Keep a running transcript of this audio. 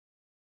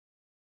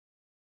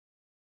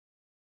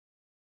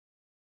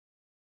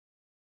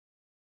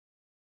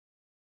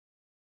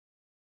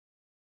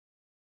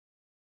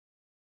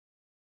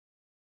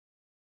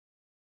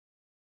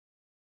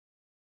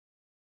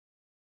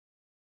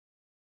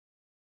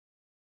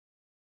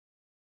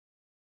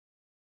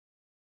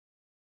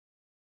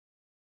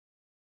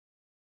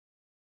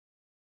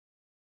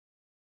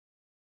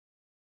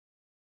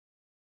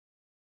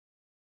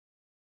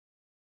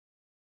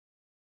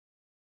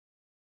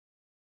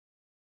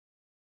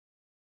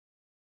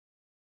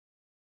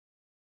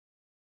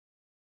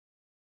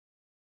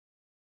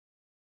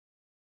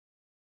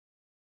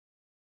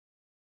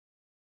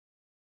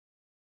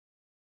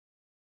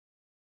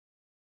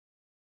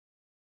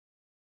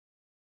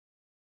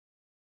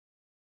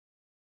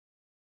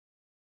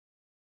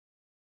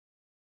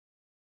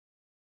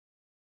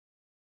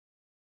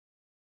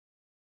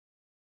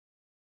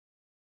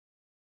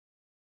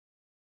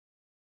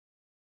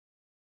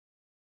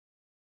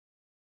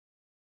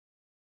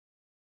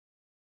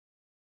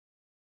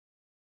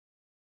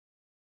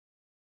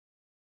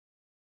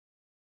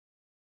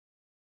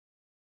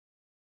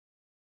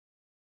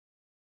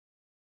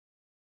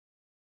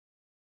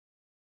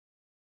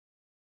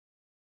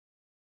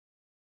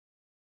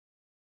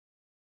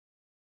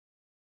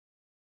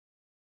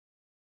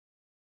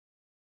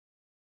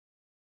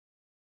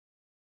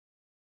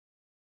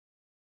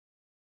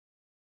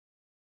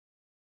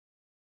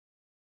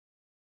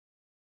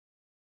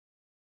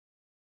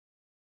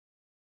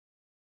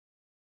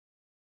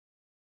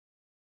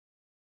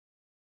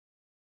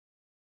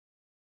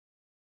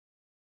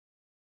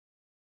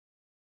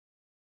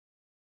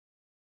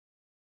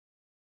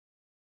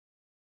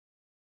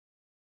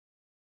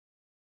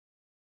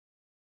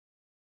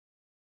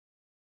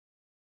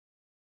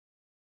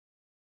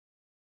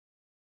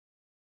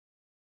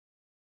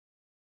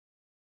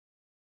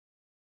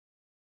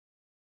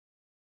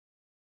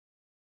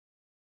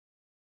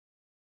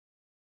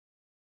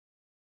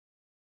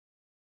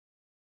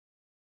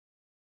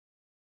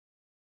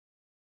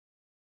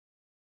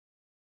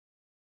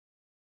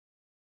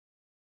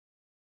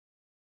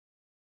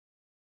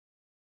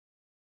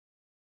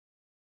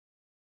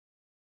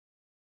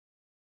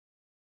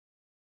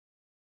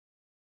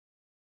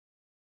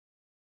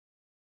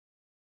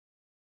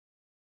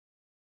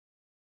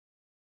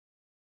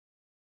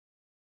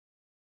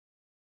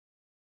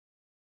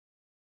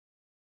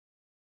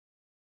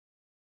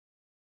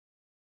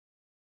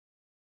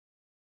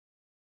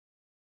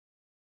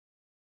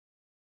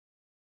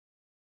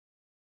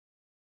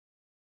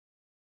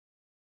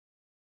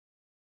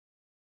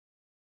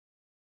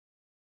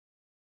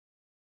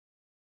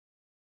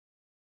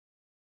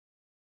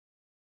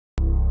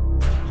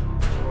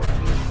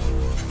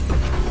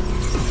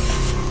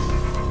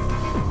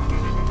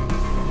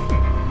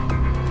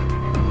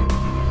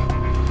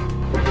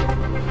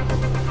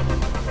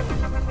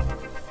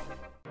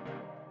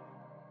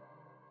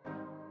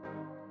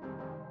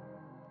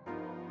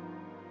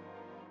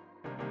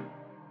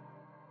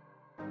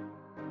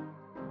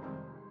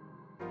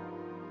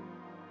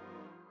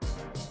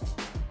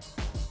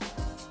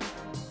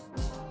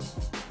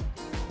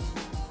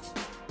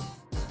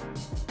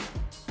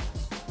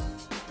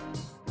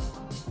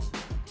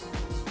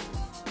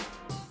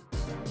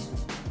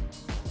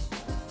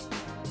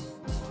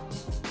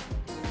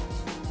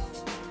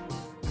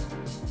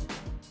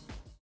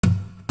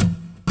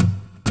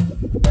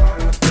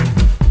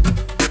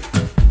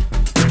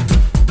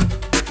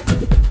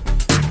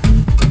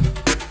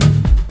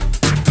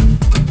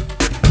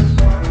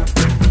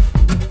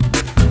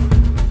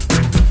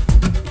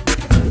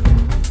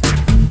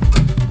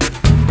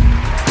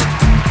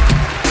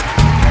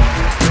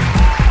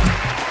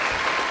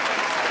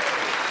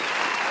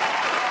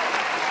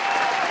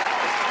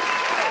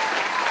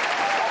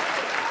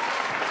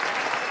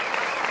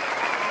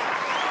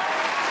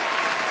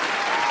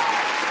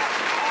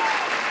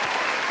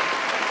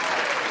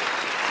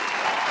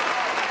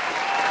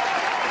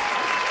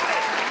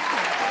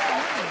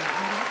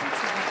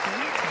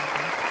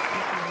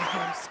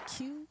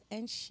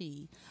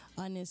Chi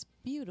on this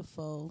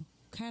beautiful,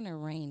 kind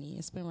of rainy,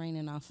 it's been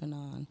raining off and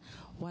on,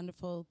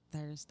 wonderful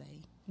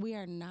Thursday. We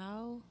are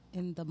now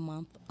in the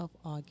month of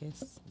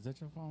August. Is that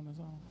your phone that's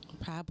on?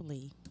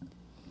 Probably.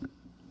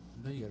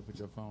 Then you gotta put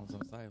your phones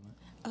on silent.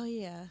 Oh,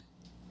 yeah.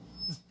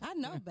 I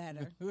know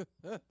better.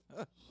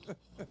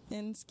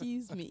 And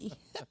excuse me.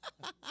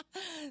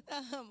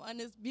 On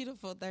this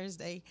beautiful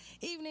Thursday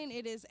evening,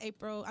 it is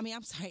April.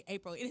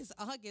 It is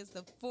August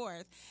the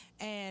 4th.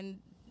 And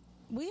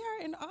we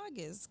are in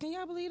August. Can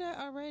y'all believe that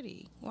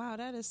already? Wow,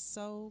 that is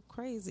so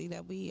crazy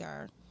that we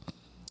are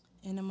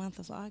in the month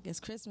of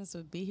August. Christmas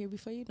would be here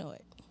before you know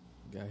it.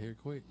 Got here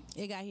quick.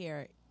 It got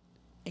here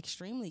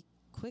extremely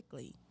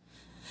quickly.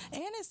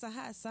 And it's a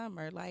hot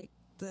summer. Like,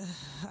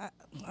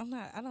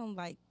 I don't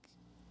like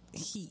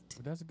heat.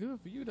 But that's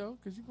good for you though,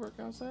 because you work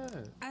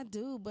outside. I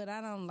do, but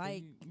I don't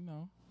like.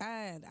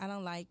 I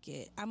don't like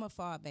it. I'm a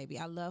fall baby.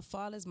 I love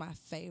fall. Is my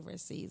favorite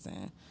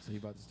season. So you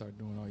about to start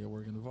doing all your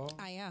work in the fall?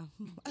 I am.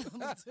 I'm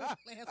doing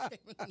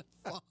landscaping in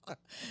the fall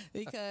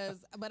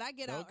but I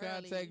get out early.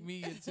 Don't contact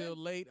me until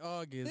late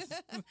August.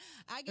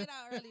 I get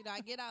out early though.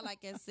 I get out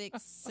like at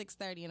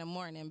 6:30 in the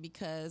morning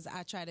because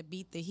I try to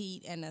beat the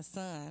heat and the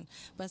sun.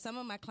 But some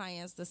of my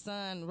clients, the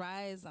sun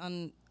rise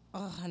on.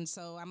 Oh, and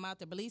so I'm out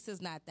there, but at least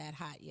it's not that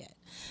hot yet.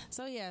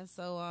 So yeah,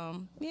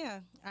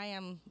 I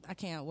am. I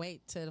can't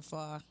wait to the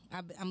fall.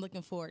 I'm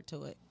looking forward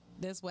to it.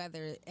 This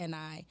weather and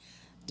I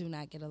do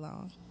not get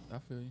along. I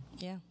feel you.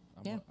 Yeah.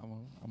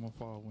 I'm a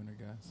fall winter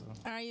guy. So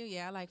are you?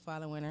 Yeah, I like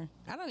fall and winter.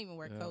 I don't even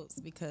wear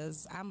coats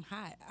because I'm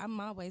hot. I'm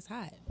always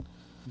hot.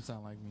 You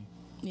sound like me.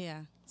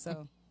 Yeah.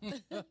 So.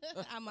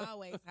 I'm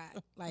always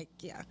hot. Like,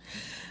 yeah.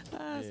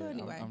 So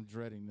anyway, I'm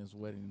dreading this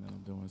wedding that I'm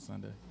doing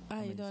Sunday.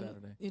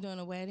 Saturday. You're doing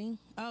a wedding?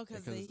 Oh,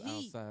 because the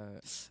heat.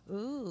 Outside.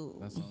 Ooh.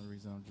 That's the only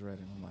reason I'm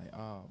dreading. I'm like,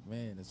 oh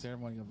man, the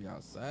ceremony gonna be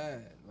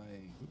outside.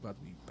 Like, we about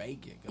to be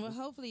baking. Well,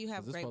 hopefully you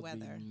have great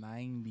weather.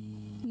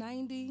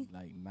 90,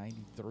 like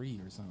 93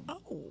 or something.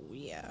 Oh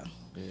yeah.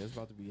 Yeah, it's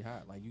about to be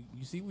hot. Like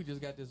you see, we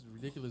just got this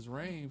ridiculous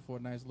rain for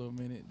a nice little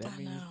minute. That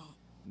means. Know.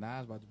 Now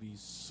it's about to be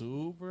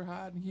super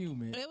hot and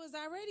humid. It was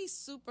already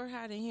super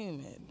hot and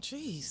humid.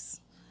 Jeez.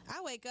 I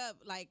wake up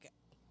like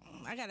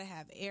I gotta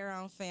have air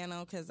on, fan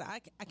on, because I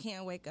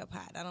can't wake up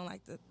hot. I don't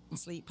like to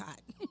sleep hot.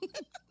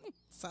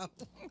 So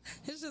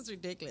it's just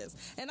ridiculous.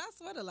 And I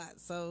sweat a lot,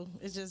 so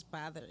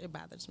it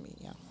bothers me.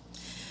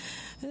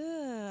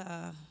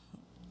 Yeah.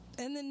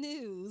 In the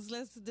news,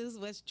 let's do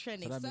what's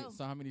trending. So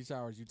how many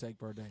showers you take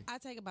per day? I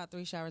take about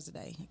 3 showers a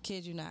day.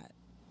 Kid you not.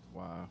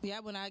 Wow.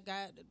 Yeah, when I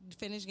got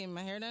finished getting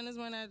my hair done is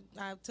when I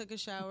took a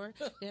shower.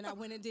 Then I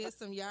went and did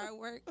some yard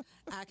work.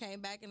 I came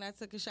back and I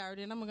took a shower.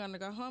 Then I'm going to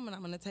go home and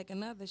I'm going to take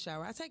another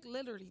shower. I take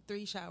literally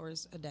 3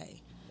 showers a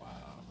day. Wow.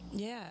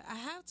 Yeah, I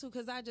have to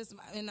because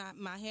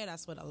my head I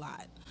sweat a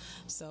lot.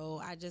 So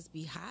I just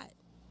be hot.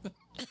 That's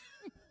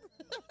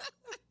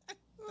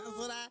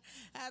what I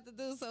have to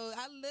do. So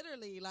I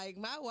literally, like,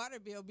 my water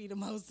bill be the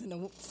most in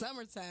the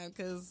summertime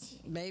because,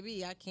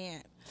 baby, I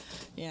can't.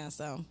 Yeah,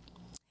 so...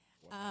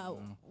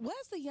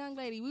 what's the young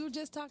lady? We were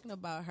just talking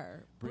about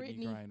her.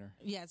 Brittany Griner.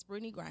 Yes,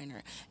 Brittany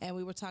Griner. And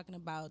we were talking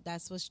about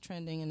that's what's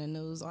trending in the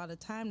news all the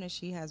time that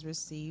she has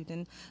received.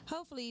 And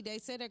hopefully they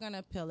say they're going to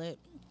appeal it.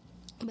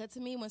 But to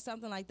me, when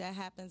something like that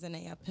happens and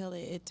they appeal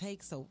it, it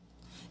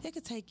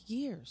could take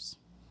years.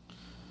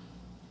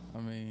 I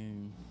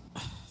mean,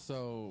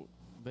 so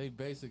they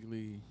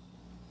basically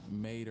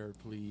made her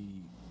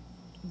plead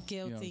guilty.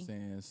 You know what I'm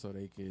saying? So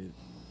they could,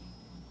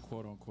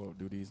 quote unquote,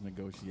 do these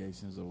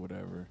negotiations or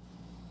whatever.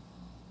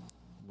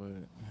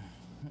 But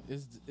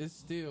it's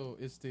still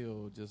just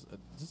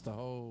the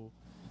whole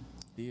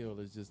deal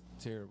is just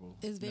terrible.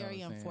 It's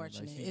very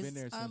unfortunate. Like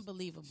it's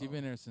unbelievable. She's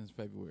been there since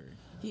February.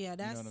 Yeah,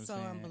 that's so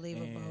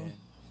unbelievable.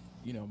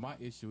 And, my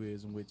issue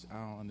is, in which I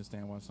don't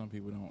understand why some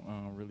people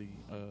don't really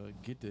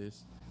get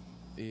this,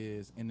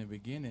 is in the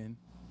beginning,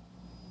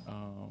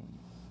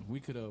 we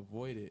could have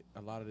avoided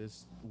a lot of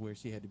this where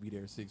she had to be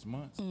there 6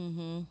 months.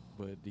 Mm-hmm.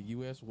 But the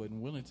U.S.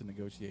 wasn't willing to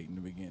negotiate in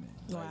the beginning.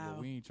 Wow.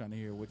 Like, we ain't trying to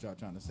hear what y'all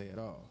trying to say at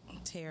all.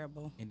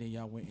 Terrible. And then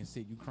y'all went and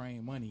said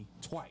Ukraine money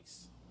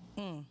twice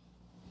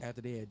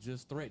after they had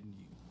just threatened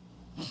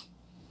you.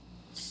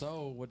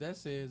 So what that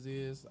says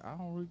is, I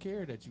don't really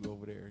care that you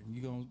over there.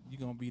 You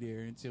gonna be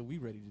there until we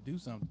ready to do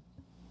something.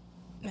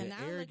 And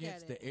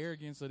the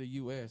arrogance of the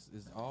U.S.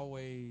 it's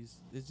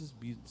just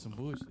be some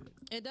bullshit.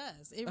 It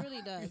does. It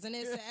really does, and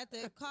it's at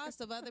the cost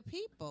of other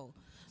people.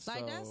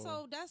 Like that's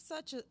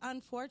such an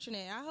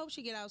unfortunate. I hope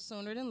she get out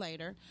sooner than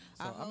later.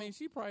 I mean,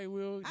 she probably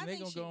will. They're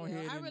gonna go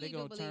ahead and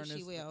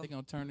they're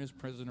gonna turn this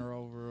prisoner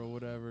over or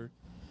whatever.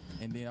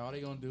 And then all they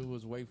gonna do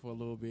is wait for a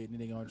little bit, and then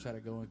they gonna try to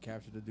go and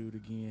capture the dude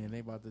again. They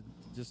about to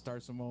just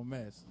start some more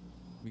mess,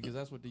 because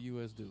that's what the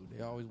U.S. do.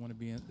 They always want to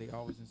be in. They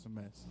always in some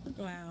mess.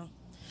 Wow.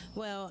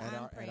 Well,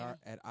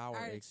 at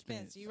our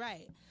expense. You're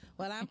right.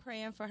 Well, I'm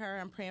praying for her.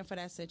 I'm praying for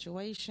that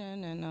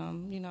situation, and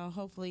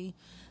hopefully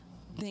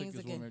things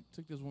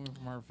took this woman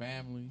from her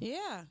family.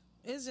 Yeah,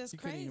 it's just she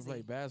crazy. She couldn't even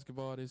play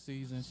basketball this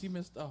season. She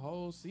missed the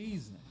whole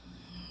season.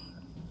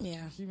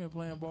 Yeah. She been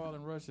playing ball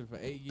in Russia for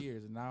 8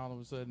 years, and now all of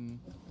a sudden,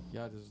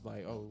 y'all just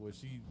like, oh, well,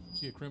 she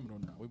a criminal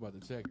now. We about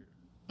to check her.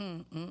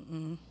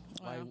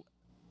 Wow.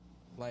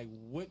 Like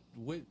what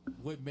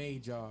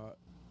made y'all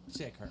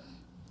check her?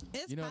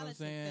 It's You know what I'm politics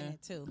saying? in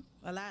it too.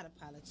 A lot of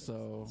politics.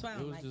 So That's why I it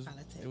don't was like just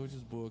politics. it was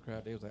just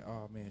bullcrap. They was like,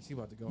 oh man, she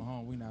about to go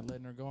home. We not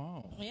letting her go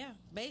home. Yeah,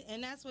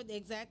 and that's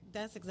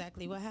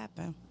exactly what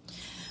happened.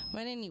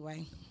 But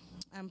anyway,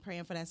 I'm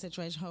praying for that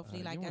situation.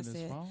 Hopefully, like you I on this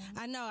said, phone?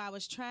 I know I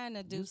was trying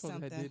to do You supposed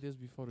to something. have did this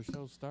before the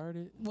show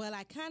started. Well,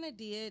 I kind of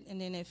did,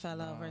 and then it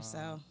fell over.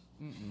 So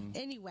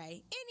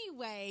anyway,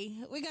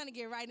 we're gonna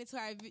get right into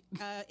our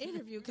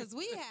interview because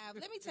we have.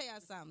 Let me tell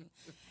y'all something.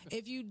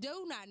 If you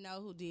do not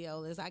know who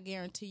DL is, I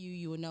guarantee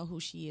you will know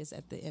who she is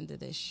at the end of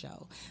this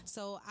show.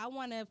 So I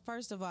want to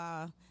first of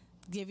all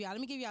let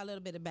me give y'all a little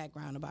bit of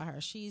background about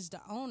her. She's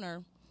the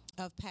owner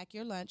of Pack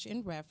Your Lunch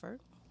in Redford.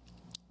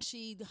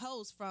 She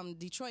hosts from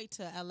Detroit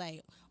to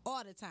LA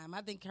all the time.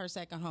 I think her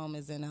second home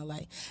is in LA.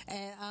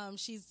 And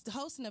she's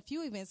hosting a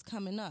few events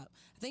coming up.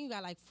 I think you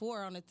got like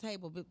 4 on the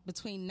table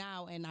between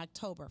now and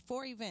October.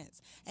 4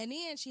 events. And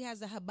then she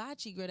has a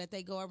hibachi grill that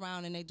they go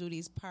around and they do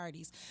these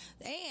parties.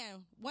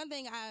 And one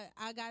thing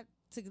I got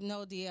to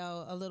know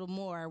DL a little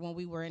more when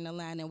we were in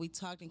Atlanta and we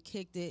talked and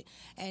kicked it,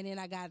 and then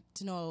I got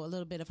to know a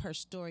little bit of her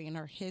story and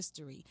her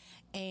history.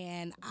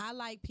 And I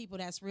like people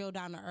that's real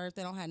down to earth.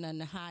 They don't have nothing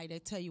to hide. They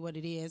tell you what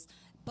it is.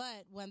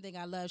 But one thing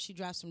I love, she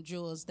dropped some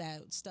jewels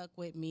that stuck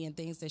with me and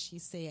things that she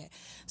said.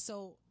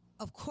 So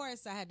of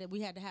course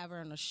we had to have her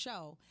on the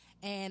show,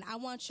 and I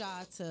want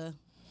y'all to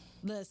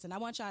listen. I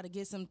want y'all to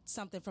get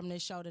something from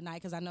this show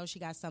tonight because I know she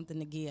got something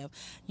to give.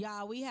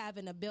 Y'all, we have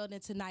in the building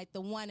tonight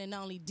the one and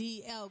only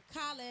DL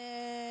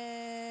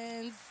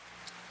Collins.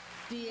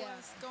 DL.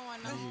 What's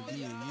going on,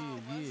 y'all?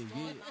 What's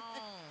going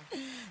on?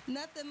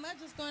 Nothing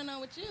much is going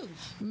on with you.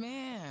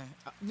 Man,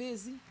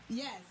 busy.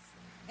 Yes.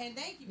 And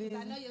thank you, because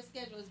I know your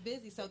schedule is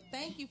busy. So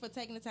thank you for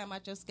taking the time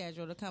out your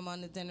schedule to come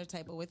on the dinner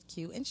table with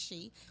Q and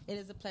She. It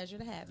is a pleasure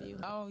to have you.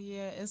 Oh,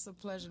 yeah, it's a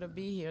pleasure to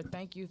be here.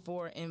 Thank you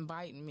for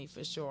inviting me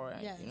for sure.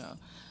 Yes. You know.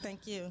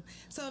 Thank you.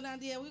 So,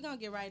 Nadia, we're going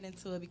to get right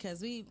into it because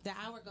the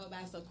hour go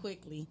by so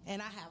quickly,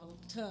 and I have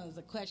tons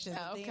of questions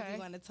and things we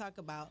want to talk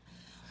about.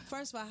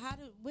 First of all,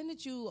 when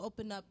did you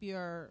open up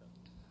your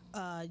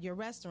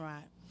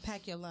restaurant,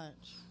 Pack Your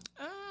Lunch?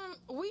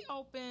 We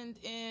opened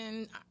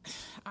in,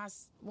 I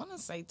want to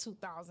say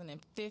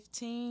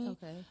 2015.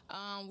 Okay.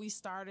 We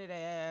started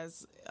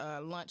as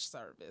a lunch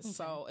service. Okay.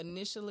 So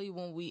initially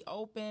when we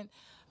opened,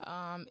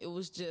 it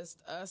was just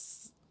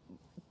us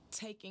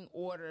taking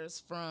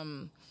orders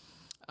from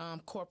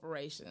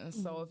corporations.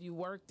 Mm-hmm. So if you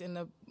worked in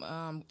the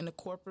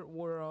corporate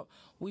world,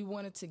 we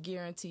wanted to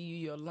guarantee you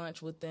your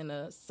lunch within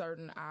a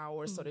certain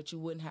hour so that you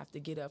wouldn't have to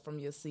get up from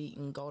your seat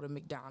and go to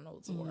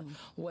McDonald's or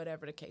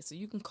whatever the case. So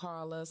you can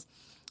call us,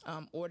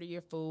 order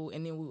your food,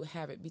 and then we would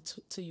have it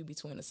to you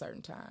between a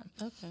certain time.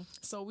 Okay.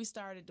 So we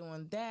started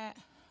doing that.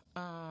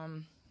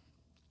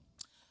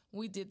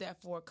 We did that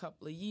for a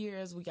couple of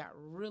years. We got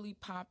really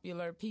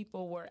popular.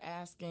 People were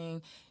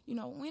asking,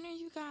 when are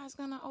you guys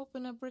going to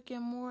open a brick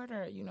and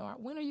mortar?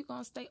 When are you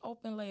going to stay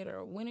open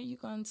later? When are you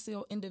going to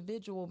sell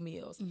individual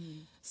meals?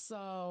 Mm-hmm.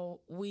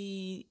 So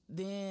we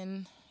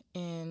then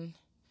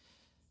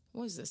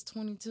what is this,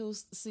 22?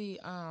 See,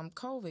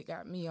 COVID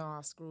got me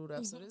all screwed up.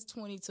 Mm-hmm. So this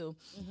 22.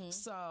 Mm-hmm.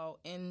 So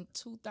in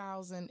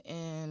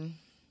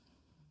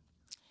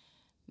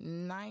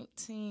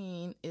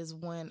 2019 is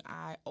when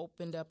I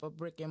opened up a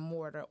brick and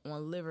mortar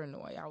on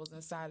Livernois. I was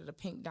inside of the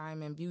Pink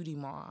Diamond Beauty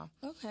Mall.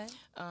 Okay.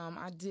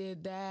 I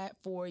did that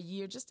for a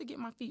year just to get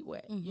my feet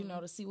wet,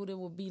 to see what it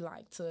would be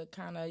like to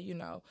kind of,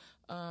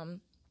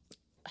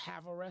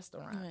 have a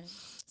restaurant. Right.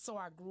 So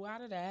I grew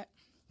out of that.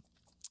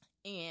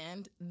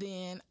 And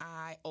then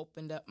I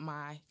opened up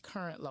my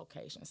current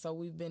location. So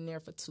we've been there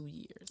for 2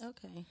 years.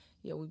 Okay.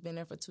 Yeah, we've been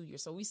there for 2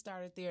 years. So we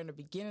started there in the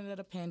beginning of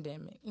the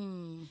pandemic.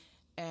 Mm.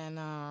 And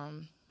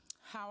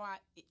how I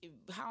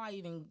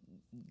even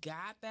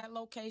got that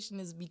location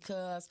is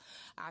because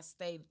I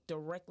stayed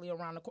directly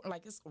around the corner.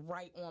 Like, it's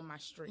right on my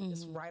street. Mm-hmm.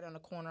 It's right on the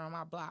corner of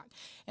my block.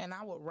 And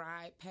I would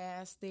ride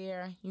past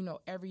there,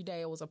 every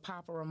day. It was a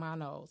Papa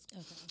Romano's.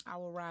 Okay. I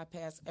would ride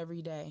past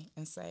every day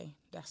and say,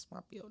 that's my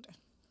building.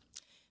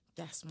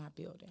 That's my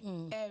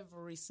building.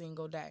 Every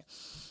single day.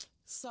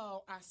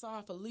 So I saw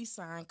a police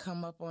sign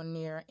come up on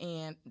there,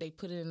 and they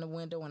put it in the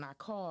window, and I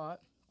called.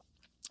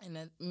 And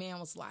the man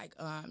was like,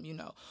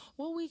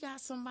 well, we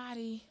got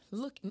somebody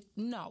looking.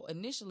 No,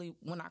 initially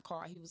when I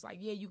called, he was like,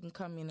 yeah, you can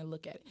come in and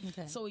look at it.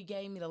 Okay. So he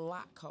gave me the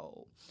lock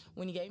code.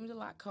 When he gave me the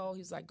lock code,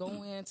 he was like,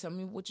 go in, tell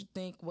me what you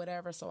think,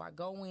 whatever. So I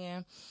go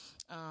in.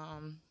 I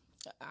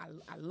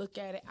look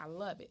at it. I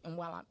love it. And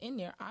while I'm in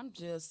there, I'm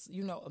just,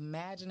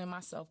 imagining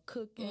myself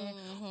cooking.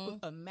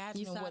 Mm-hmm.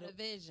 Imagining you saw the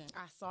vision.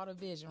 I saw the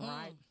vision,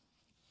 right?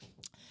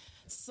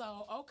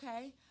 So,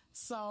 okay.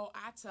 So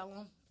I tell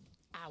him,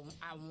 I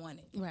want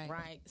it,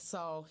 right?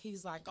 So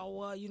he's like, oh,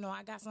 well,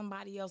 I got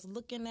somebody else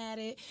looking at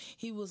it.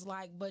 He was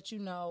like, but,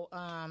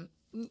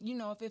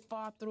 if it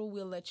fall through,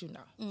 we'll let you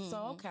know. Mm-hmm.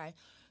 So, okay.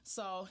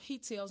 So he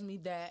tells me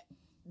that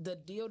the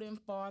deal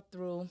didn't fall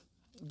through.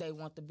 They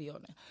want the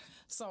building.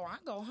 So I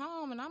go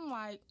home and I'm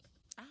like,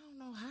 I don't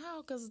know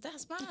how, because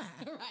that's mine.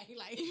 Right,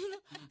 like, you know,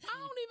 I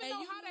don't even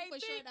know how they for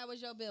think. sure that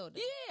was your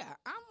building. Yeah,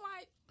 I'm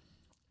like,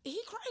 he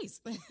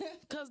crazy,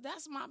 because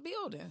that's my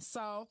building.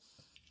 So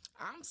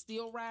I'm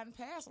still riding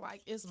past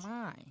like it's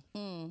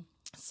mine.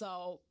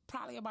 So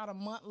probably about a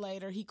month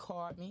later, he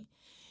called me,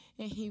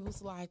 and he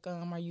was like,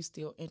 are you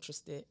still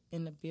interested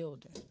in the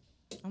building?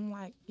 I'm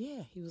like,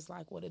 yeah. He was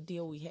like, well, the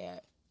deal we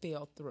had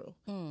fell through.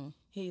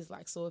 He's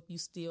like, so if you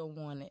still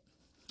want it,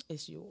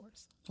 it's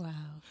yours. Wow.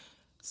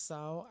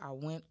 So I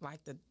went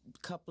like the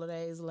couple of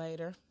days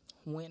later,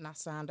 went and I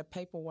signed the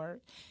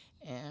paperwork,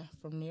 and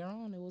from there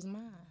on, it was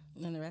mine.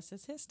 And the rest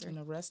is history. And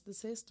the rest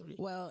is history.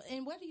 Well,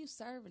 and what do you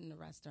serve in the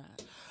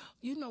restaurant?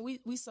 You know,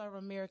 we serve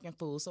American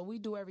food, so we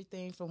do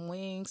everything from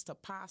wings to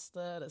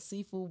pasta to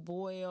seafood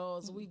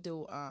boils. We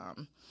do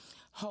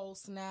whole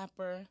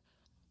snapper.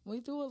 We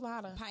do a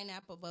lot of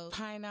Pineapple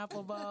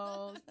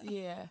bowls.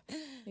 Yeah.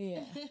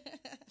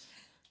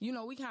 You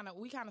know, we kind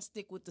of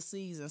stick with the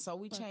season, so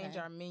we change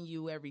our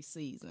menu every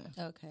season.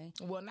 Okay.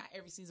 Well, not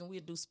every season. We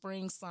do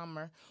spring,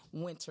 summer,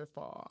 winter,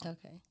 fall.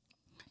 Okay.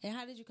 And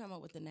how did you come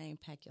up with the name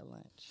Pack Your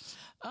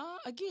Lunch?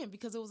 Again,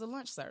 because it was a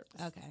lunch service.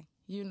 Okay.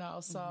 You know,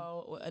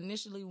 so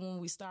initially when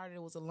we started,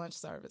 it was a lunch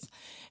service.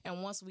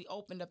 And once we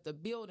opened up the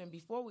building,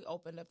 before we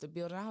opened up the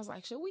building, I was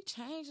like, should we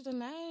change the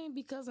name?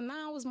 Because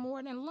now it's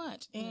more than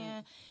lunch.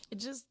 And it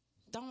just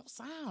don't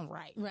sound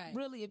right. Right.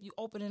 Really, if you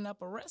opening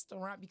up a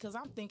restaurant, because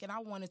I'm thinking I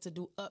wanted to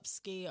do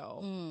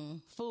upscale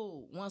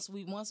food. Once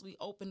we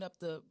opened up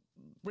the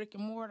brick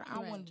and mortar, I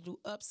wanted to do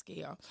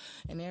upscale.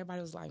 And everybody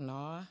was like,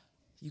 nah.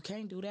 You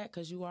can't do that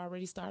because you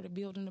already started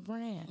building the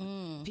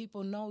brand.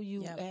 People know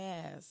you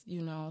as,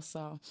 you know,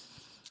 so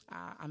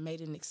I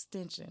made an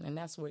extension, and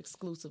that's where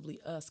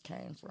exclusively us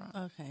came from.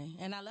 Okay.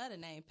 And I love the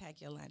name Pack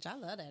Your Lunch. I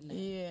love that name.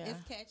 Yeah.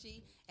 It's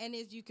catchy, and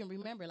you can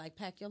remember, like,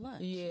 Pack Your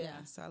Lunch. Yeah.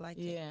 So I like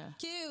it. Yeah.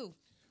 Q.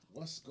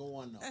 What's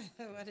going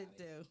on? What it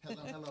do?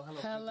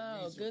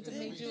 Hello. Good to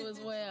meet you as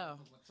well.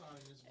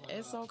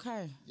 It's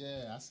okay.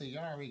 Yeah, I see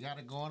y'all already got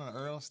it going, and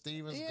Earl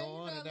Stevens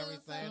going and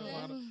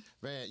everything.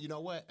 Man, you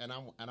know what? And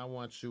I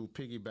want you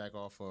to piggyback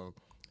off of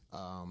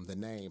the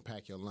name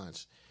Pack Your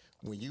Lunch.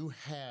 When you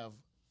have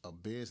a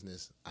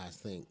business, I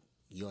think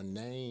your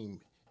name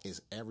is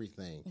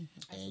everything,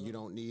 and you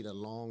don't need a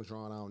long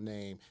drawn out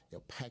name. Your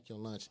Pack Your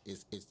Lunch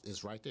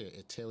is right there.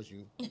 It tells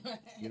you,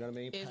 you know what I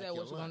mean. Is that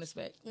what you're gonna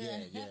expect? Yeah.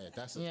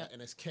 That's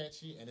and it's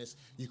catchy, and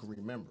you can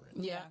remember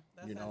it. Yeah,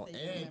 you know,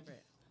 and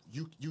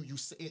you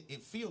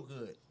it feel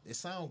good. It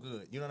sound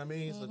good. You know what I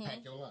mean? So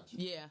Pack Your Lunch.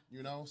 Yeah,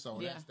 you know.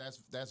 So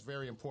that's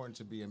very important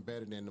to be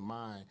embedded in the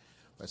mind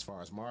as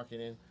far as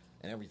marketing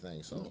and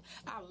everything. So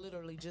I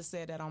literally just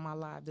said that on my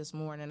live this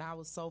morning. I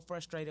was so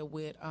frustrated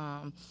with,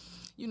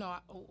 you know,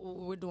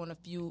 we're doing a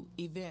few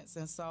events,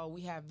 and so we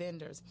have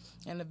vendors,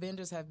 and the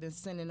vendors have been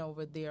sending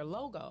over their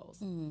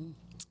logos.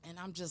 And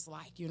I'm just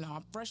like, you know,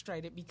 I'm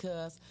frustrated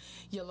because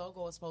your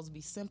logo is supposed to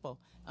be simple.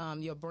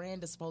 Your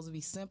brand is supposed to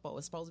be simple.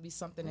 It's supposed to be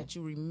something that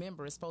you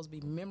remember. It's supposed to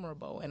be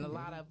memorable. And a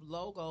lot of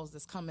logos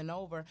that's coming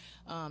over,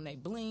 they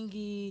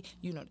blingy,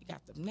 you know, they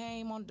got the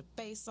name on the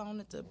face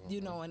on it,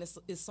 you know, and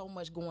it's so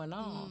much going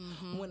on.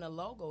 When a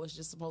logo is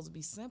just supposed to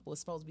be simple. It's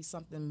supposed to be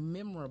something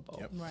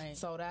memorable. Right.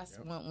 So that's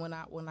when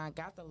I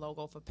got the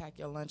logo for Pack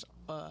Your Lunch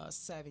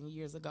 7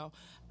 years ago,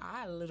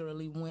 I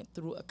literally went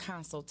through a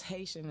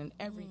consultation and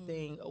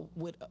everything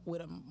with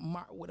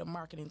a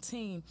marketing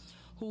team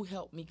who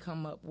helped me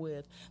come up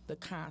with the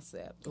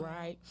concept,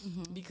 right?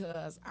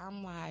 Because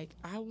I'm like,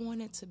 I don't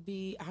want it to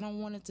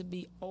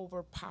be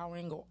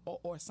overpowering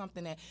or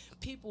something that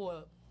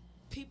people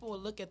will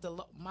look at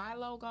my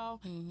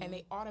logo and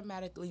they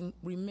automatically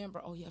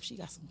remember, oh yeah, she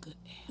got some good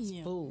ass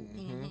food,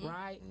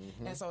 right?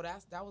 And so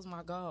that was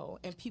my goal,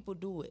 and people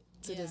do it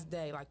to this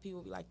day. Like,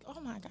 people be like,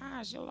 oh my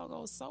gosh, your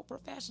logo is so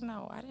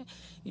professional. I didn't,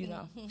 you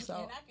know. So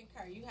and I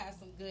concur, you have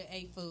some good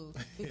A food,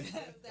 because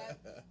that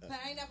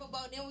pineapple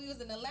boat. Then we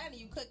was in Atlanta,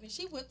 you cooked and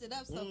she whipped it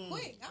up so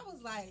quick. I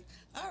was like,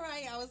 all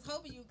right, I was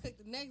hoping you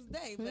cooked the next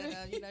day,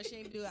 but you know,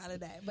 she didn't do all of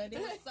that. But it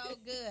was so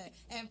good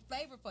and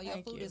flavorful.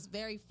 Your food is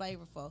very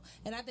flavorful,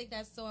 and I think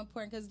that's so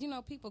important, because you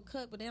know, people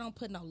cook but they don't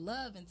put no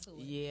love into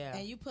it. Yeah.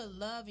 And you put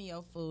love in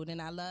your food,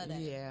 and I love that.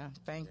 Yeah,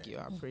 thank you.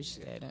 I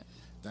appreciate it.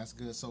 that's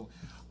good. So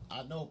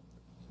I know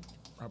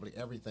probably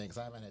everything because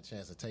I haven't had a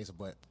chance to taste it,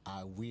 but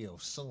I will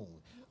soon.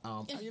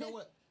 You know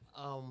what?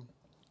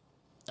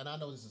 And I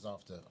know this is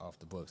off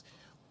the books.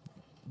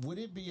 Would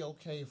it be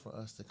okay for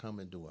us to come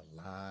and do a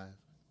live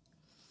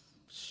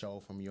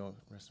show from your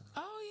restaurant?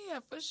 Oh yeah,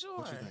 for sure.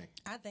 What you think?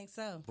 I think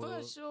so.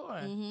 For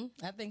sure.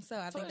 I think so.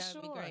 I think that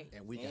would be great.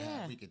 And we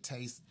could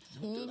taste.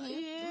 Yeah.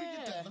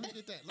 Let me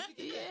get that.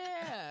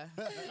 Yeah,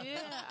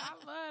 I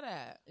love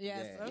that.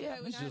 Yes. Yeah. Okay. Yeah,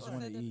 We just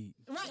want to eat.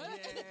 Right.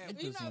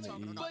 We just want to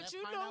eat. But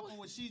you know,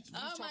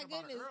 Oh my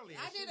goodness!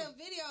 I did a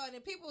video and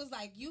then people was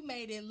like, "You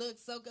made it look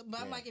so good,"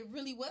 but I'm like, "It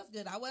really was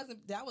good. I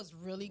wasn't. That was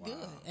really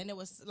good, and it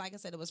was like I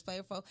said, it was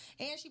flavorful.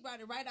 And she brought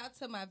it right out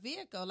to my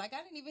vehicle. Like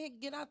I didn't even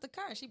get out the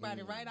car. She brought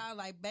it right out.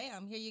 Like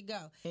bam, here you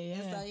go. Yeah.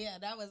 And so yeah,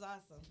 that was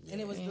awesome, and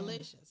it was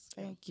delicious.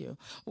 Thank you.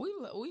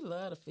 We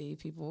love to feed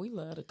people. We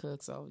love to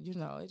cook. So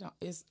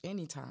it's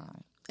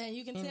anytime. And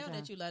you can tell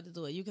that you love to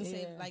do it. You can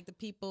say like the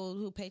people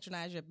who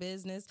patronize your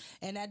business.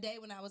 And that day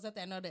when I was up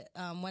there, I know that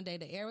one day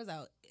the air was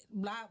out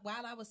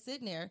while I was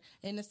sitting there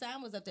and the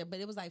sound was up there, but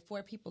it was like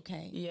 4 people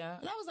came. Yeah.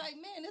 And I was like,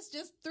 man, it's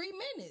just 3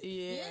 minutes.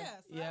 Yeah.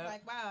 So I was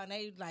like, wow. And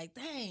they like,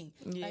 dang.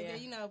 Yeah.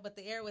 Like, but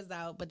the air was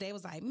out, but they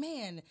was like,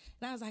 man.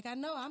 And I was like, I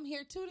know, I'm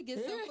here too to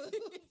get some food.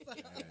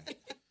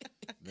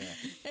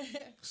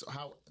 So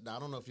I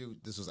don't know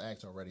if this was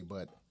asked already,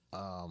 but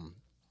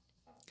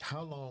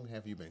how long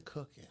have you been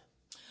cooking?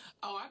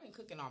 Oh, I've been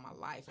cooking all my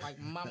life. Like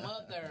my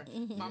mother,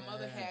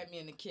 mother had me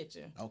in the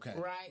kitchen. Okay.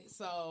 Right.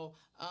 So,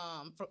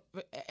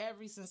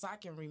 ever since I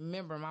can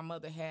remember, my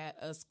mother had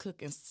us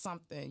cooking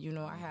something. You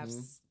know, I have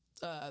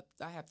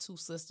 2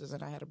 sisters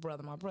and I had a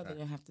brother. My brother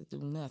didn't have to do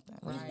nothing,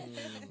 right?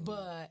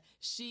 But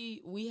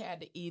we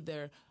had to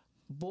either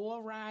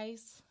boil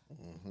rice,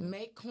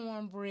 make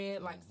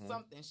cornbread, like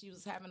something. She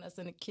was having us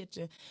in the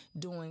kitchen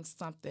doing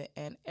something,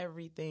 and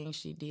everything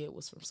she did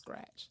was from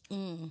scratch.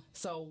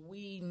 So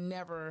we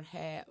never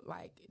had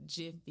like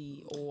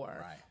Jiffy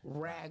or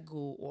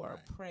ragu or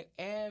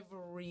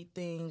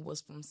everything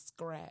was from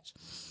scratch.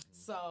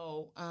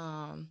 So,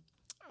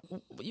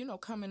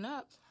 coming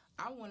up,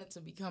 I wanted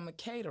to become a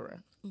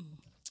caterer.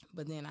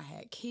 But then I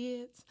had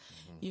kids,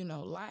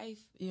 life,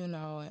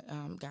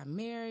 got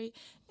married,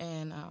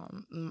 and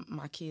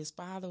my kid's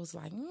father was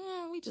like,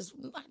 I just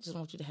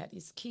want you to have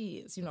these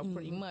kids,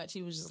 pretty much.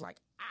 He was just like,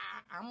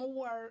 I'm going to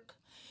work,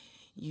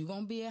 you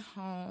going to be at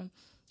home,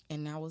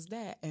 and that was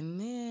that. And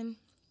then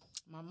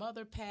my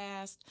mother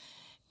passed,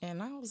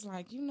 and I was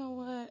like, you know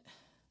what?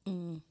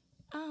 I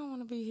don't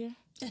want to be here.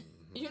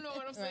 You know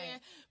what I'm saying?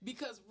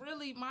 Because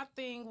really my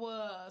thing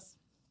was...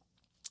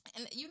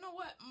 And you know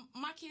what?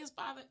 My kid's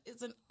father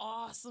is an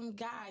awesome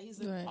guy. He's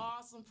an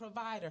awesome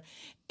provider.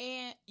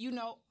 And,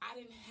 I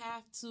didn't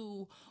have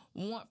to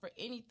want for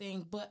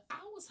anything, but I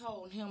was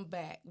holding him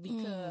back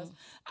because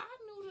I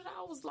knew that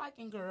I was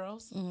liking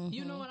girls.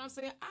 You know what I'm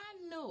saying? I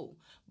knew.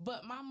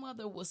 But my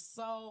mother was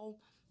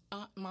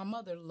my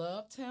mother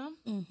loved him.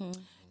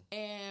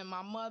 And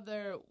my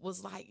mother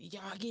was like,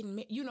 y'all getting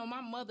married.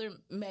 My mother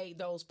made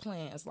those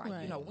plans. Like,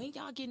 when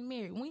y'all getting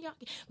married?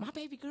 My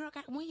baby girl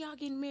when y'all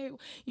getting married?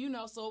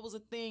 So it was a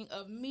thing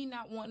of me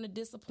not wanting to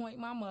disappoint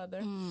my mother.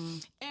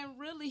 And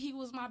really, he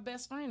was my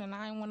best friend, and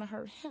I didn't want to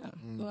hurt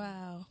him.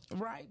 Wow.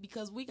 Right?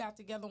 Because we got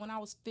together when I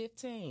was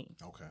 15.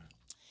 Okay.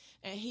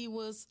 And he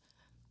was...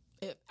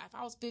 If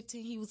I was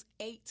 15, he was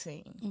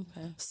 18.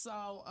 Okay.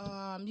 So,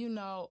 I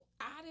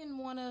didn't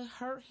want to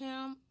hurt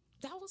him.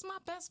 That was my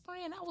best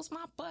friend. That was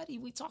my buddy.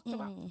 We talked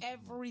about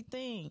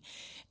everything.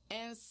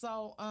 And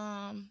so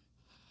I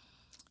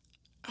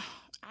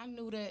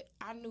knew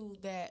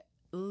that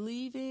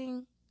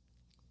leaving,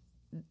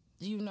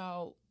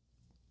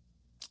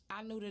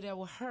 I knew that it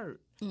would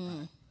hurt.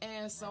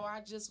 And so I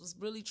just was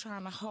really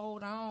trying to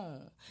hold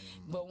on.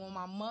 But when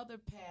my mother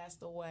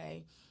passed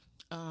away,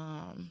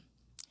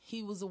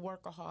 he was a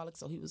workaholic,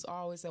 so he was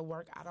always at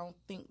work. I don't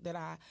think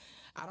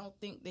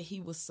that he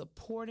was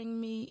supporting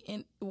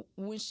me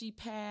when she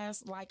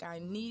passed like I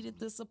needed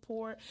the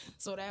support.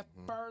 So that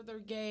further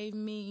gave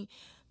me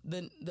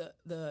the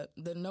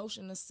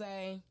notion to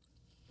say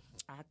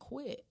I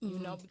quit,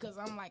 because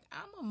I'm like,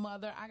 I'm a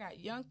mother. I got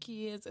young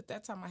kids. At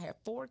that time I had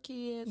 4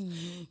 kids.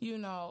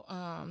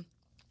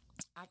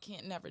 I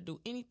can't never do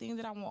anything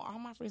that I want. All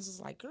my friends was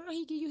like, girl,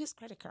 he give you his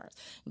credit cards.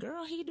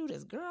 Girl, he do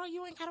this. Girl,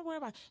 you ain't got to worry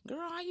about it.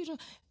 Girl, how you doing?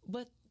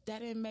 But that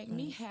didn't make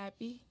me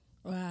happy.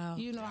 Wow.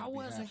 I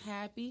wasn't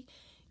happy.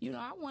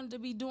 I wanted to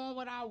be doing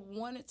what I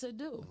wanted to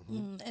do.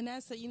 And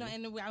that's, and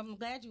I'm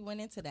glad you went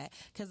into that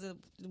because,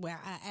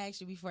 I asked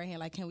you beforehand,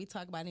 like, can we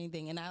talk about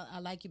anything? And I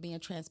like you being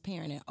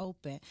transparent and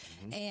open.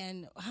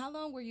 And how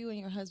long were you and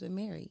your husband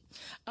married?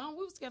 We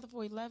was together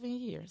for 11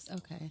 years.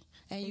 Okay.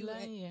 And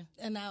 11 years.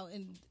 And now,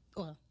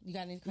 well, you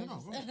got any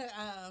questions?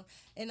 No,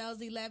 in those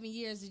 11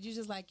 years, did you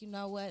just like, you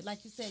know what?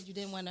 Like you said, you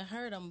didn't want to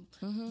hurt him,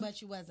 but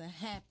you wasn't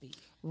happy.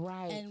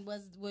 Right. And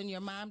when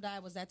your mom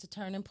died, was that the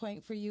turning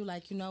point for you?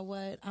 Like, you know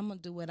what? I'm going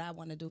to do what I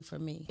want to do for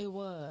me. It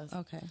was.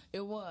 Okay.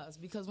 It was.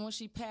 Because when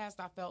she passed,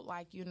 I felt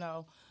like,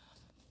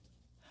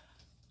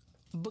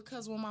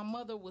 because when my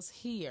mother was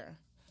here,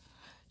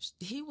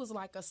 he was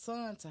like a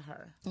son to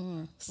her.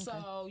 Okay.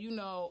 So,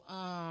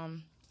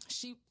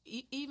 she,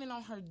 even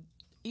on her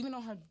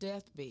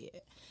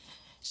deathbed,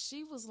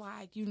 she was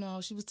like,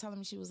 she was telling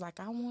me, she was like,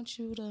 I want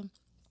you to,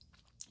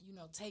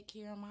 take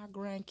care of my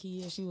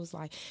grandkids. She was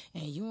like,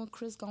 and you and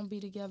Chris gonna be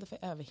together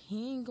forever.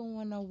 He ain't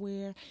going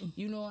nowhere.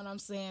 You know what I'm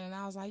saying? And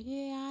I was like,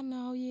 yeah, I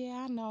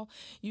know.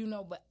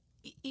 But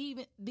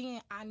even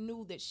then, I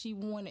knew that she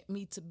wanted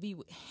me to be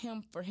with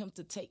him for him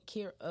to take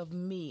care of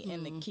me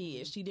and the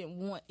kids. She didn't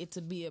want it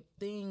to be a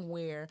thing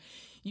where,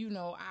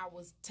 I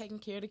was taking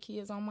care of the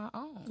kids on my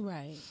own.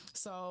 Right.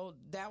 So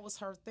that was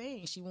her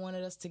thing. She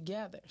wanted us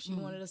together. She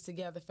wanted us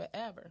together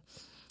forever.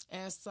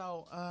 And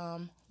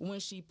so when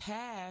she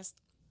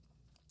passed,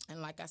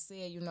 and like I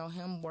said,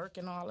 him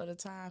working all of the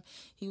time,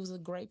 he was a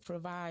great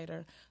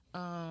provider.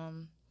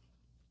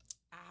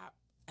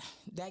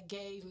 That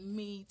gave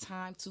me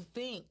time to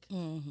think.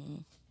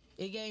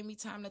 It gave me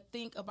time to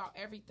think about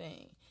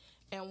everything.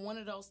 And one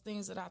of those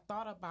things that I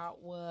thought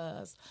about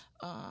was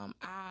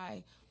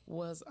I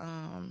was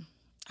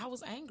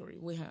angry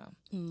with him.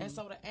 And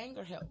so the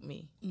anger helped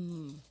me.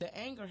 The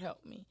anger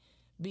helped me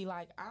be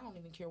like, I don't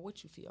even care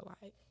what you feel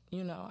like.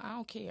 I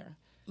don't care.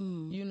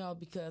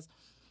 Because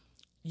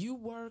you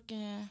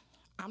working,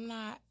 I'm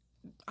not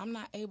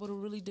able to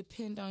really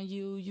depend on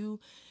you.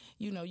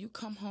 You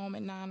come home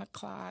at 9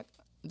 o'clock.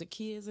 The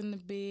kids in the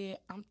bed.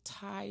 I'm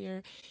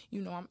tired.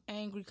 I'm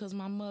angry because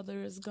my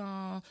mother is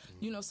gone.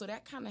 So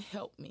that kind of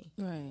helped me.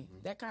 Right.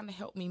 That kind of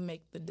helped me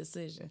make the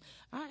decision.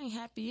 I ain't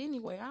happy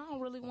anyway. I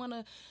don't really want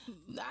to.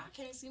 I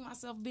can't see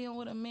myself being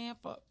with a man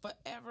for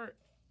forever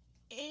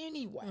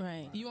anyway.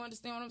 Right. You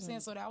understand what I'm saying?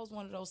 So that was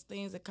one of those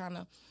things that kind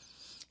of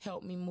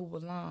helped me move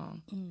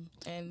along.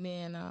 And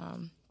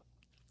then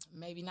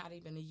maybe not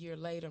even a year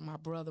later, my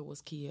brother was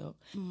killed.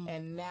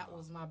 And that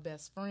was my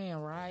best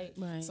friend, right?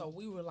 So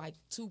we were like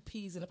two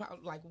peas in a pod.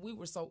 Like we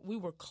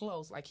were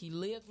close. Like he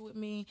lived with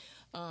me.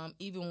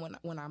 Even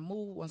when I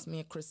moved, once me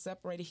and Chris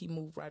separated, he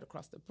moved right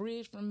across the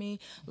bridge from me.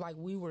 Like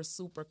we were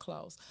super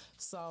close.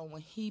 So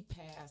when he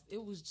passed,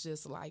 it was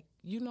just like,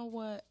 you know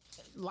what?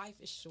 Life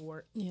is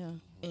short. Yeah.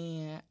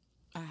 And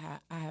I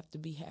have to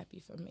be happy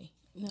for me.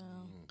 No.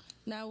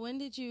 Now, when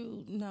did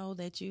you know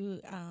that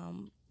you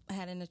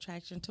had an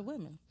attraction to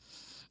women?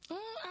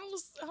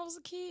 I was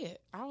a kid.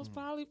 I was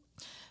probably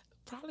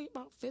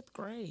about 5th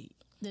grade.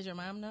 Did your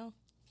mom know?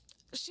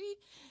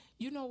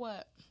 You know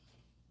what?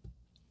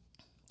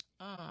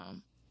 I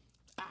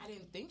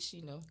didn't think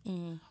she knew,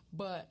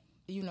 but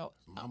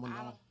Mama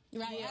know.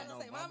 Right. Yeah, I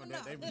say, Mama know.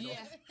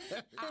 Yeah.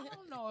 I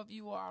don't know if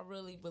you all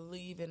really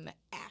believe in the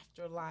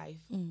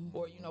afterlife,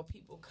 or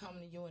people come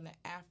to you in the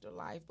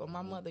afterlife. But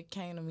my mother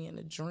came to me in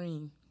a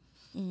dream.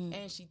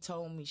 And she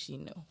told me she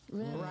knew.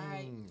 Really?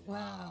 Right?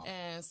 Wow.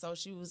 And so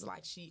she was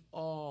like, she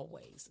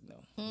always knew.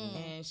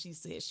 And she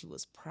said she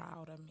was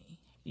proud of me,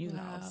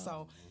 Wow.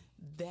 So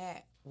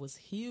that was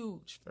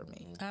huge for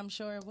me. I'm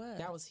sure it was.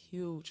 That was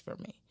huge for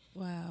me.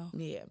 Wow.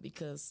 Yeah,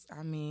 because,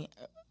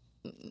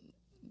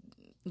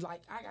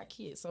 like, I got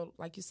kids. So,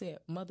 like you said,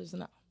 mothers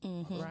know.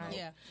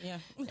 Right? Yeah.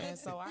 And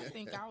so I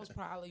think I was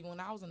probably,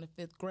 when I was in the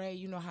 5th grade,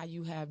 you know how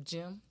you have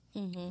gym?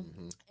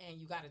 And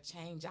you got to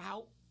change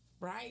out,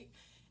 right?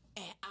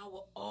 And I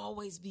will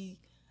always be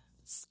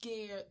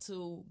scared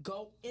to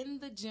go in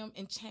the gym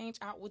and change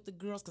out with the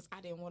girls because I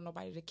didn't want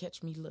nobody to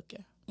catch me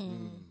looking.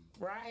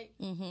 Right?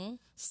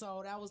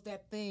 So that was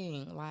that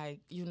thing, like,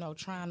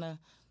 trying to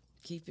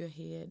keep your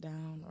head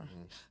down or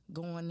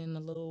going in the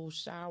little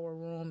shower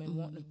room and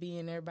wanting to be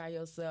in there by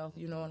yourself.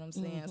 You know what I'm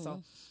saying?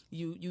 So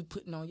you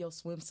putting on your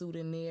swimsuit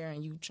in there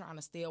and you trying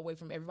to stay away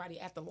from everybody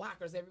at the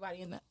lockers,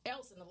 everybody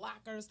else in the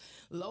lockers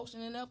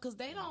lotioning up because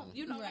they don't,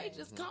 they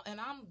just come.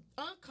 And I'm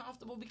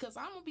uncomfortable because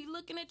I'm going to be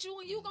looking at you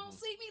and you going to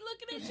see me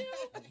looking at you.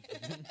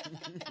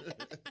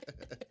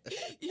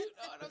 You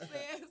know what I'm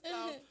saying?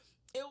 So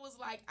it was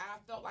like I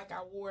felt like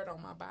I wore it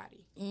on my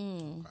body.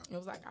 It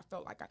was like I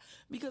felt like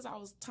because I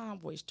was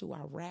tomboyish too.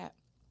 I rap,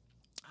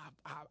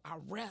 I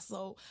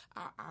wrestle,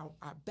 I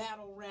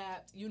battle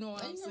rap. You know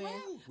what I'm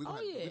saying? We're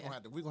gonna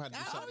have to do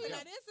something.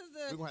 Yeah, this is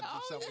a. We're gonna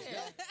have to do something.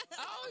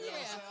 Oh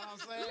yeah.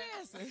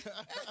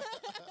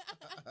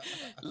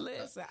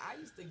 Listen, I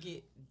used to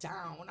get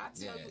down. When I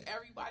tell you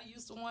everybody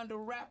used to want to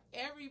rap,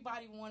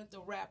 everybody wanted to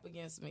rap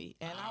against me.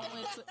 And I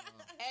went to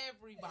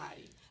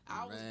everybody.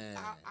 I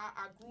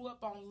grew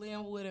up on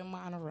Linwood and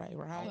Monterey,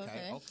 right?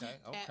 Okay.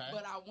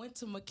 But I went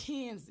to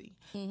McKenzie.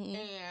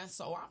 And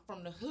so I'm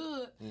from the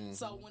hood.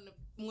 So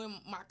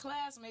when my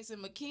classmates in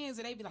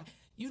McKenzie, they be like,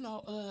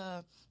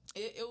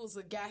 it was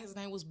a guy, his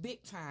name was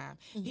Big Time.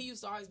 He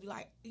used to always be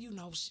like, you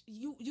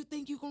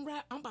think you can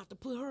rap? I'm about to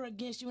put her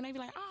against you. And they be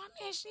like, oh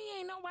man, she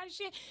ain't nobody.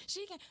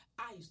 She can.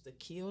 I used to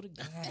kill the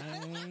game. I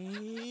can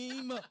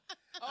hear it.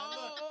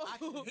 I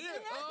can hear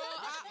it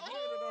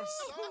in her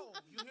soul.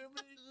 You hear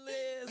me?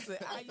 Listen,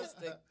 I used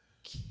to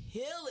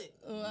kill it.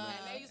 And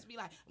they used to be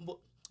like,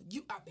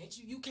 I bet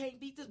you can't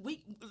beat this.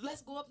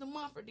 Let's go up to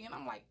Mumford. And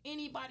I'm like,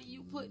 anybody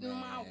you put in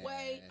my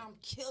way, I'm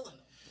killing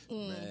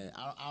them. Man,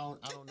 I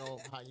don't know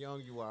how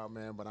young you are,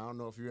 man, but I don't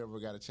know if you ever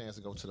got a chance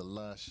to go to the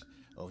Lush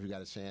or if you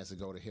got a chance to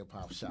go to Hip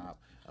Hop Shop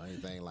or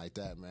anything like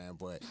that, man.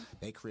 But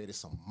they created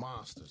some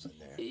monsters in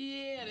there.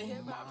 Yeah, the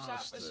Hip Hop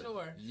Shop for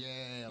sure.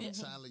 Yeah, I'm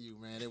telling you,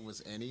 man. It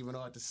was, and even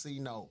at the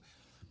C-Note,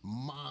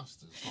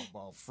 monsters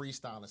about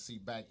freestyling. See,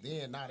 back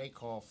then, now they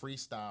call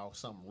freestyle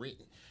something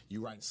written.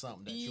 You write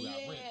something that you got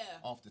written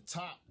off the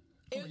top.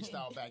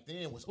 Freestyle back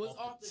then was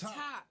off the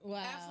top.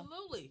 Wow.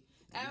 Absolutely.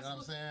 You know what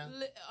I'm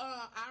saying?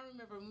 I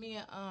remember me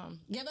and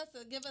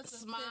give us a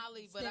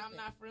Smiley, but I'm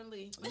not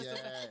friendly.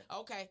 Yeah.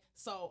 Okay,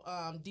 so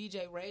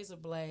DJ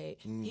Razorblade,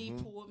 he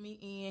pulled me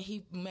in.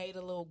 He made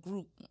a little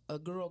group, a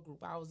girl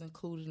group. I was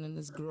included in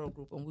this girl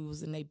group, and we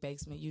was in their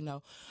basement,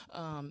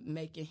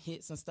 making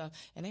hits and stuff.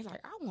 And they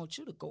like, I want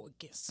you to go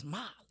against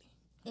Smiley.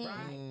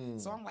 Right,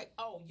 so I'm like,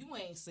 oh, you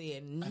ain't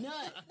said nothing,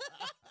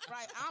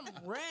 right? I'm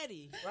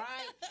ready,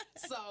 right?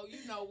 So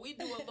we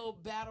do a little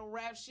battle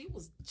rap. She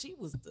was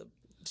the.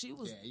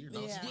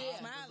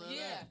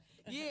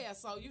 Yeah.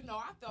 So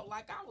I felt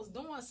like I was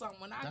doing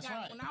something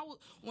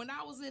when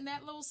I was in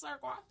that little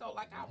circle. I felt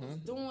like I was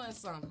doing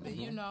something.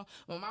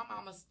 When my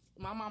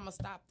mama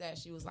stopped that,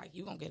 she was like,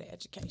 "You gonna get an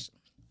education."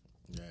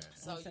 Yeah.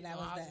 So that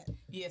was that.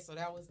 Yeah, so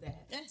that was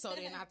that. So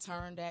then I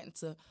turned that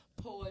into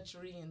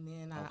poetry, and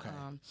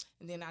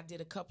then I did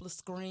a couple of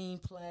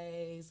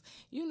screenplays.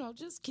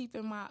 Just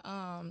keeping my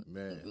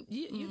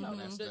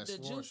the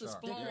juices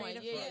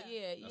flowing.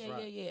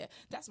 Yeah.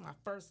 That's my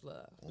first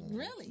love.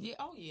 Really? Yeah.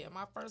 Oh yeah,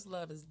 my first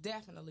love is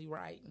definitely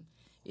writing.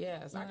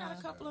 Yes, I got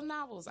a couple of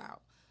novels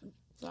out.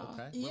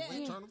 Okay. Yeah.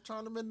 We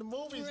turn them into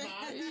movies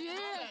now.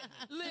 Yeah.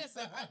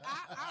 Listen,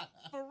 I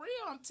for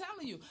real, I'm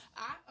telling you,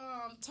 I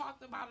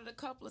talked about it a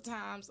couple of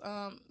times.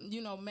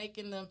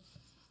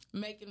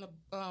 Making the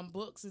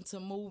books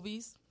into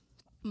movies.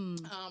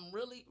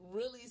 Really,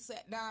 really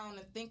sat down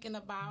and thinking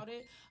about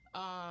it.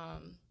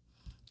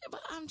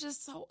 But I'm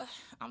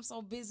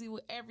so busy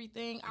with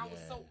everything. I was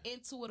so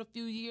into it a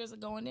few years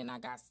ago, and then I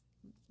got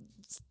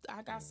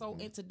so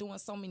into doing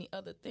so many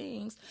other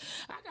things.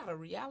 I got a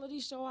reality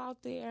show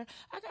out there.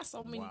 I got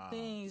so many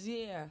things.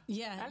 Yeah,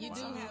 you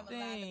do have a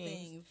lot of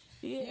things.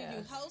 Yeah,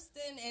 you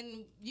hosting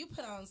and you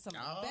put on some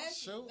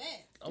best events.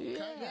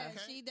 Okay. Yeah,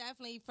 she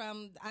definitely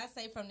from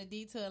the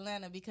D to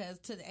Atlanta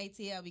to the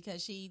ATL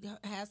because she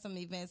has some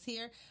events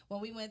here. When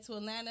we went to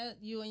Atlanta,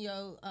 you and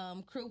your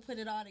crew put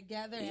it all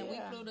together, and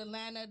we flew to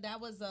Atlanta. That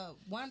was a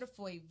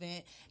wonderful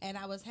event, and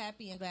I was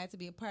happy and glad to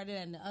be a part of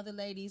that. And the other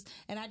ladies,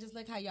 and I just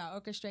look how y'all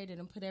orchestrated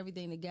and put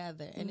everything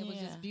together, and it was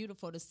just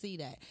beautiful to see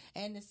that,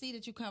 and to see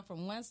that you come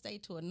from one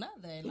state to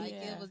another, like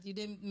you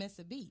didn't miss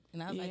a beat,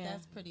 and I was like,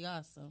 that's pretty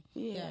awesome.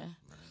 Yeah.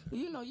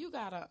 You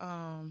gotta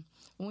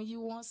when you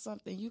want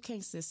something, you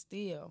can't sit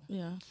still.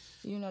 Yeah.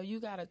 You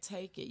gotta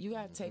take it. You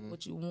gotta take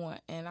what you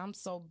want. And I'm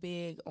so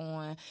big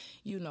on,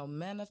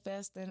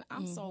 manifesting.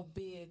 I'm so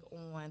big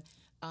on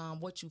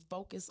what you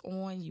focus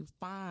on, you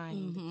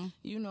find.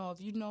 If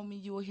you know me,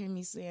 you will hear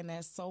me saying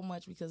that so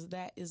much because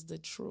that is the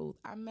truth.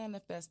 I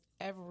manifest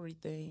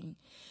everything.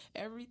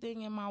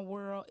 Everything in my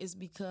world is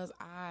because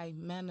I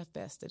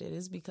manifested it.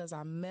 It's because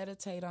I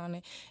meditate on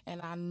it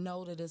and I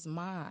know that it's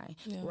mine,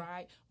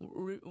 right?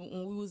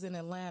 When we was in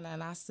Atlanta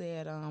and I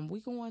said,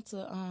 we going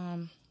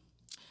to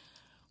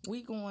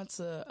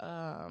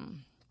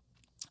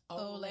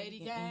Old Lady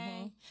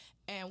Gang.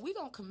 And we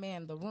gonna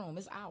command the room.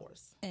 It's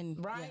ours,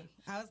 and right?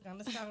 Yeah, I was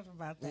gonna talk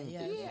about that.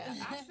 Yeah,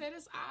 I said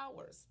it's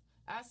ours.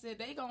 I said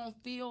they gonna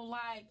feel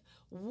like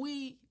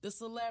we the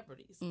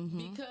celebrities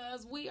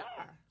because we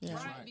are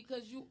right?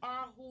 Because you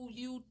are who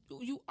you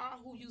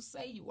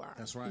say you are.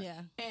 That's right.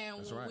 Yeah.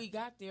 And when we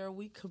got there,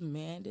 we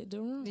commanded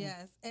the room.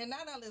 Yes, and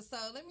not only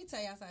so. Let me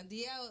tell y'all something,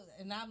 DL.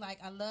 And I'm like,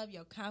 I love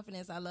your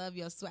confidence. I love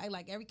your swag.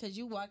 Like because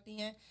you walked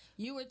in,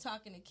 you were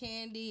talking to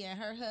Candy and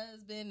her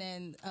husband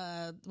and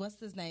what's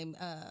his name?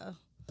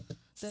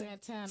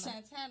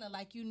 Santana,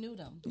 like you knew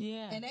them.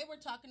 Yeah. And they were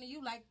talking to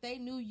you like they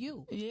knew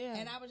you. Yeah.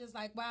 And I was just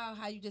like, wow,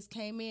 how you just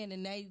came in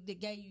and they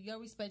gave you your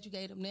respect, you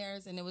gave them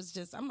theirs. And it was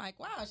just, I'm like,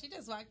 wow, she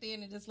just walked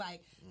in and just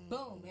like,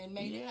 boom, and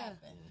made it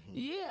happen.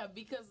 Yeah,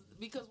 because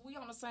we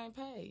on the same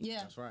page.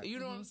 Yeah. That's right. You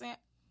know what I'm saying?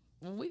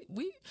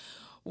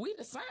 We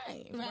the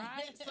same,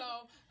 right?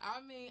 So,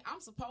 I mean,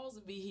 I'm supposed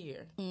to be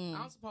here.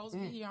 I'm supposed to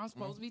be here. I'm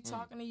supposed to be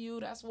talking to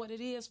you. That's what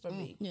it is for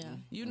me. Yeah.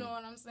 You know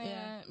what I'm saying?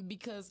 Yeah.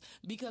 Because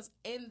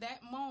in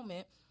that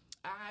moment,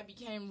 I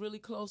became really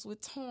close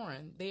with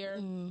Torrin, their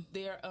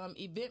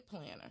event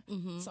planner.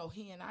 So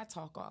he and I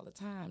talk all the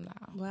time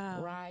now.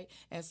 Wow. Right?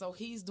 And so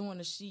he's doing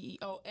the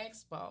CEO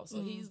Expo.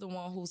 So he's the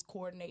one who's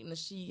coordinating the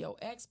CEO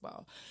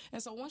Expo.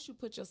 And so once you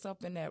put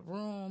yourself in that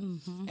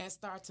room and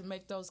start to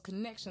make those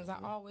connections, I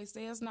always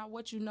say it's not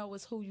what you know,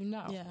 it's who you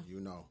know. Yeah.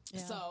 You know.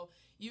 Yeah. So,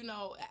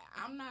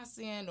 I'm not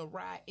saying to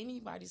ride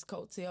anybody's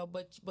coattail,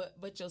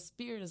 but your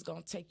spirit is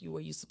going to take you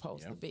where you're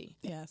supposed to be.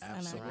 Yes,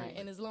 absolutely. Right?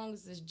 And as long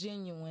as it's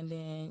genuine,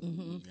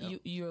 then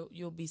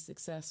you'll be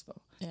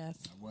successful. Yes.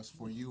 What's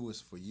for you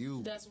is for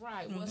you. That's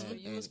right. What's for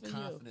you is for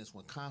confidence, you.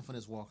 when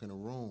confidence walk in a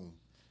room,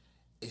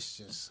 it's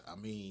just, I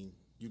mean,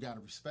 you got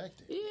to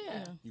respect it.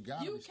 Yeah.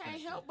 You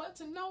can't help but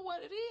to know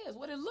what it is,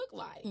 what it look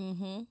like.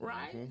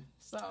 Right?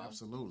 So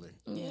absolutely.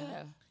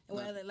 Yeah.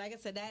 Well, like I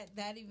said,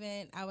 that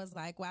event, I was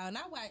like, wow. And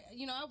I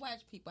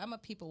watch people. I'm a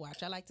people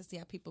watcher. I like to see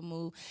how people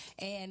move.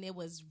 And it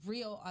was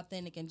real,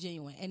 authentic, and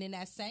genuine. And in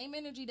that same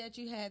energy that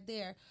you had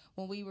there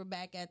when we were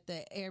back at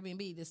the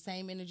Airbnb, the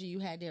same energy you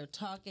had there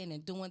talking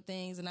and doing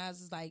things. And I was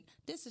just like,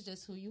 this is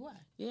just who you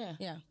are. Yeah.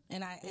 Yeah.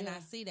 And I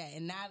see that.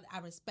 And now I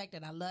respect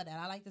it. I love that.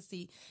 I like to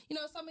see,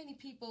 so many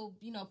people,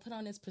 put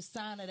on this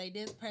persona. They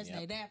this person,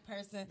 they that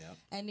person. Yep.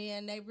 And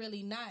then they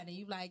really not. And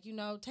you like,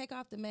 take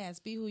off the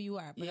mask. Be who you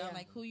are. But I'm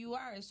like, who you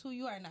are is who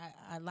you are, and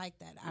I like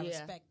that. I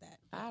respect that.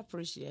 I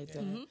appreciate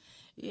that. Mm-hmm.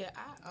 Yeah,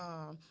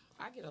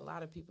 I get a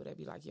lot of people that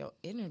be like, your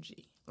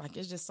energy. Like,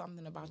 it's just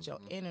something about your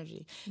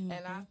energy. Mm-hmm.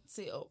 And I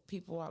tell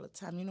people all the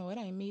time, it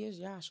ain't me, it's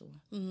Joshua.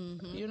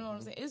 Mm-hmm. You know what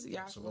I'm saying? It's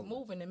Joshua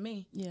moving to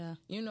me. Yeah.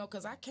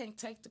 Because I can't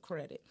take the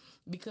credit.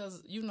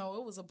 Because, it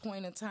was a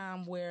point in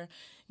time where,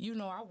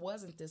 I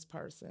wasn't this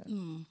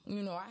person.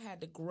 I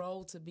had to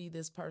grow to be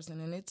this person.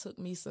 And it took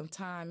me some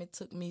time. It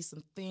took me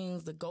some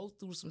things to go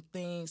through some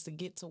things to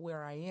get to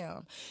where I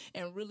am.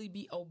 And really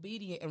be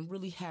obedient and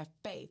really have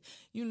faith.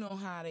 You know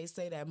how they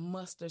say that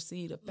mustard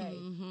seed of faith.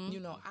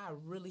 Mm-hmm. I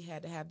really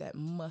had to have that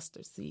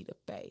mustard seed of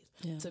faith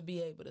to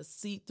be able to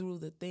see through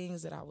the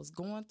things that I was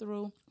going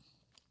through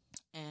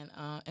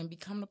and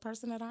become the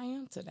person that I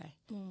am today.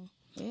 Mm.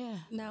 Yeah.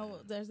 Now,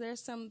 there's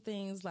some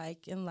things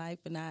like in life,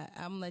 and I'm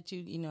gonna let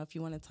you, if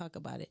you want to talk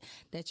about it,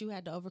 that you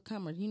had to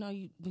overcome. Or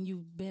when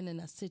you've been in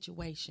a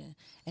situation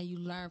and you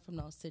learn from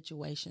those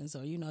situations,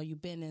 or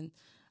you've been in.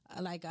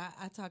 Like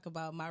I talk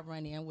about my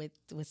run-in with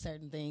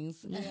certain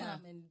things,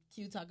 and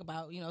Q talk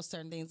about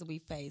certain things that we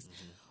face.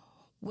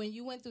 Mm-hmm. When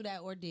you went through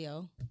that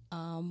ordeal,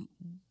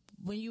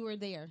 when you were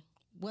there,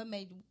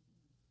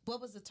 what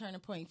was the turning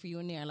point for you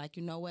in there? Like,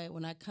 what?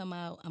 When I come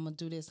out, I'm gonna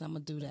do this, I'm gonna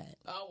do that.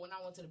 Oh, when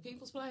I went to the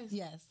People's Place?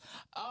 Yes.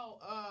 Oh,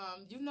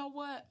 you know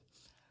what?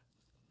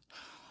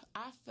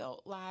 I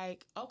felt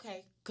like,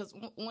 okay, because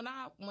when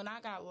I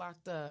got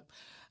locked up,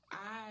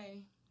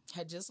 I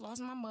had just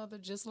lost my mother,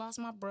 just lost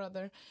my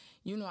brother.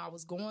 I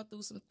was going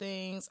through some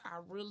things. I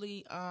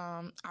really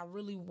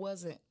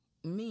wasn't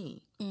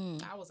me.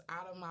 I was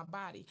out of my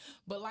body.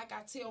 But like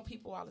I tell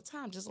people all the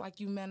time, just like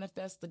you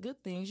manifest the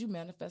good things, you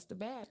manifest the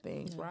bad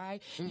things,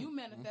 right? You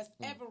manifest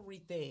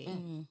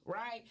everything,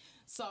 right?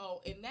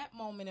 So in that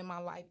moment in my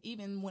life,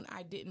 even when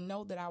I didn't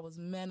know that I was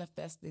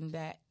manifesting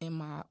that in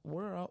my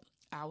world,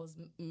 I was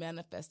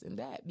manifesting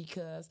that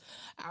because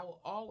I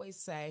will always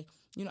say,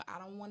 I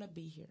don't want to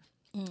be here.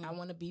 I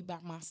want to be by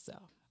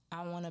myself.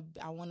 I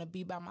want to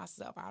be by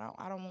myself.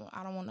 I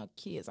don't want no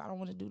kids. I don't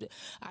want to do that.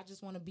 I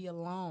just want to be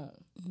alone.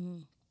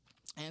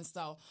 And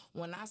so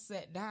when I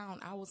sat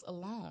down, I was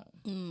alone.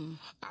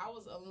 I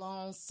was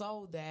alone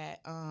so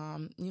that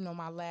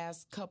my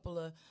last couple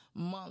of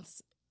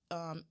months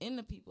in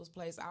the People's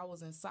Place, I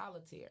was in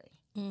solitary.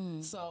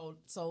 So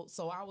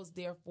I was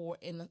there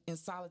in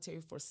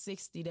solitary for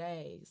 60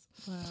 days.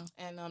 Wow.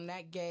 And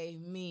that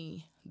gave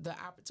me the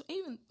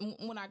opportunity.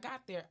 Even when I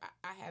got there,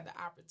 I had the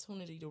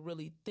opportunity to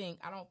really think.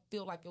 I don't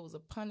feel like it was a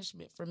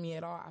punishment for me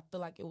at all. I feel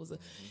like it was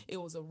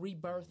a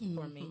rebirth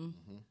for me.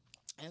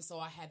 And so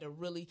I had to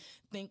really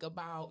think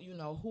about,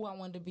 who I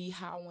wanted to be,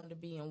 how I wanted to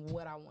be, and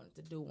what I wanted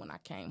to do when I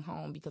came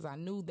home. Because I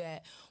knew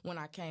that when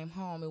I came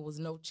home, it was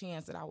no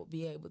chance that I would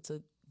be able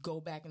to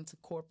go back into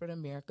corporate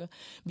America,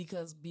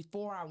 because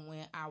before I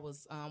went, I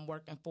was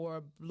working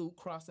for Blue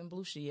Cross and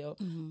Blue Shield.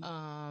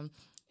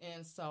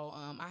 And so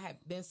I had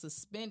been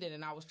suspended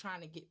and I was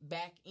trying to get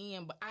back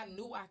in, but I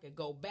knew I could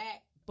go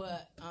back.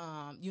 But,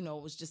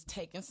 it was just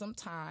taking some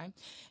time.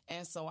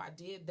 And so I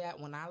did that.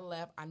 When I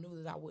left, I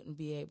knew that I wouldn't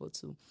be able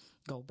to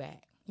go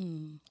back.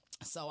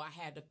 So I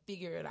had to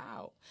figure it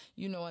out,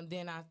 and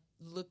then I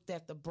looked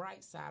at the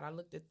bright side. I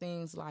looked at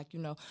things like,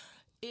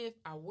 if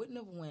I wouldn't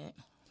have went,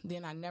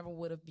 then I never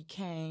would have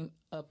became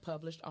a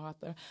published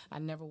author. I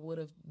never would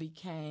have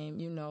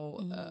became,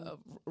 a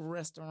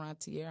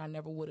restaurateur. I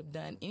never would have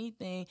done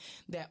anything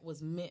that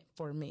was meant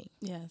for me.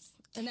 Yes.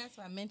 And that's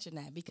why I mentioned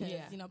that, because,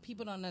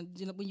 people don't know,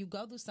 when you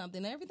go through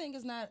something, everything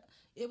is not,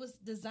 it was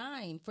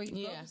designed for you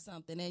to go through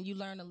something and you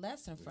learn a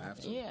lesson from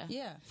it.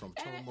 Yeah. From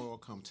turmoil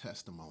come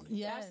testimony.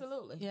 Yeah,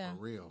 absolutely. Yeah.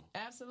 For real.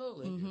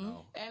 Absolutely.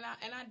 And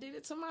I did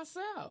it to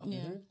myself. Yeah.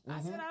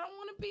 I said, I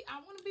want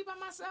to be by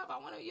myself. I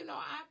want to,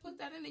 I put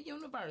that in the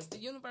universe. The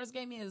universe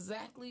gave me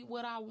exactly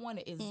what I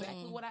wanted,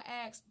 exactly what I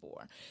asked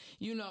for,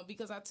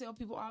 because I tell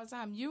people all the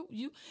time, you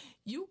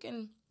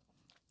can.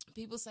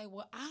 People say,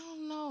 well, I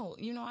don't know.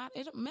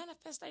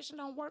 Manifestation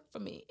don't work for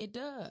me. It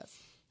does.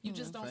 You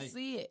just don't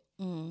see it.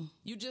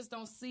 You just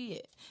don't see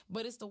it.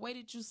 But it's the way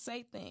that you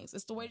say things.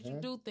 It's the way that you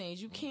do things.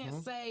 You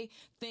can't say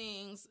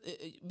things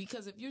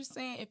because if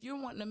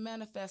you're wanting to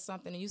manifest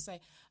something and you say,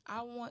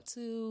 I want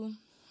to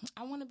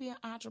be an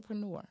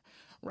entrepreneur,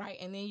 right?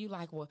 And then you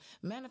like, well,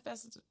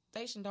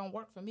 manifestation don't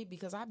work for me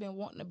because I've been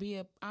wanting to be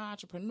an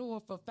entrepreneur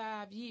for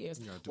 5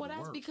 years. Well,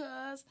 that's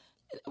because...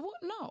 Well,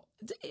 no,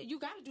 you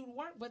got to do the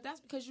work, but that's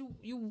because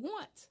you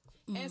want.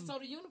 And so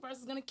the universe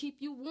is going to keep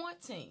you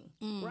wanting,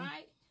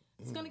 right?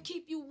 It's going to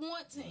keep you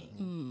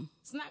wanting.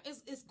 It's not.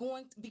 It's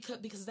going to,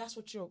 because that's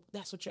what you're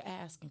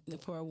asking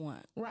for a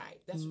want. Right.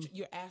 That's what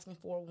you're asking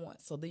for a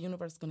want. So the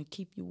universe is going to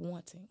keep you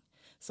wanting.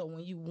 So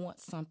when you want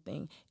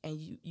something and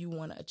you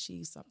want to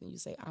achieve something, you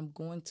say, "I'm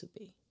going to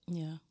be."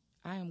 Yeah.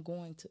 I am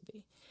going to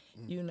be.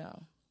 You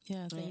know.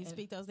 Yeah. So you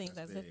speak those things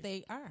as if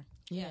they are.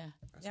 Yeah.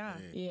 Yeah.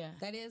 Big. Yeah.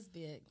 That is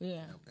big.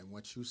 Yeah. And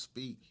what you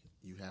speak,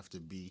 you have to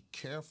be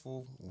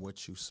careful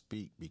what you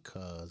speak,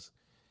 because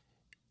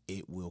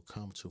it will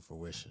come to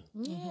fruition.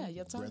 Yeah,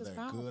 your tongue is Whether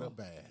powerful. good or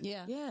bad.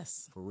 Yeah.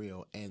 Yes. For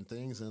real. And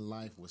things in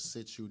life will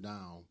sit you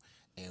down.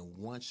 And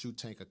once you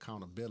take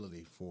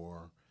accountability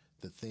for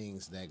the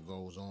things that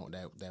goes on,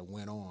 that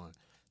went on,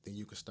 then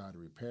you can start to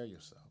repair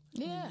yourself.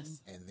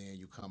 Yes. And then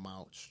you come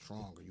out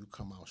stronger.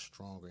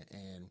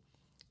 And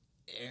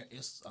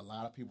it's a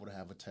lot of people to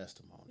have a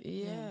testimony.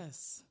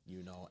 Yes.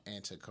 You know,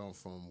 and to come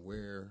from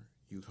where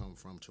you come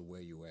from to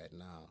where you at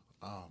now.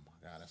 Oh my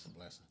God, that's a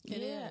blessing.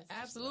 Yeah,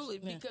 absolutely.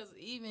 Because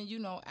even,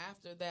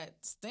 after that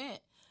stint,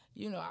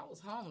 I was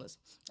homeless.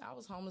 I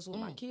was homeless with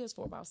my kids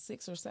for about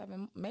 6 or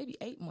 7, maybe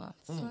 8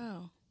 months.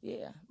 Wow.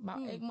 Yeah,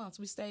 about 8 months.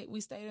 We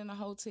stayed in a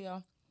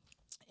hotel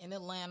in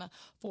Atlanta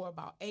for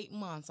about 8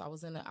 months. I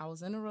was in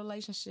a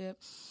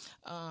relationship.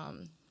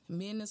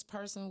 Me and this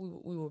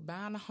person, we were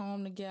buying a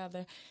home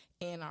together,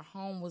 and our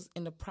home was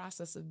in the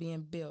process of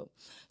being built.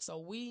 So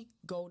we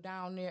go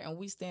down there and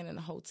we stand in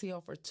the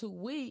hotel for 2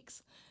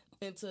 weeks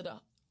until the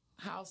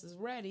house is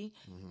ready,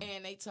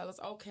 and they tell us,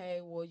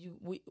 okay, well,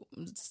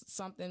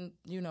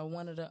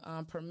 one of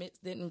the permits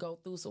didn't go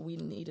through, so we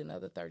need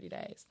another 30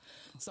 days.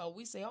 So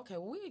we say, okay,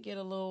 well, we'll get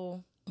a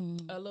little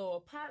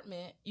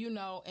apartment,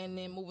 and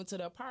then move into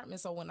the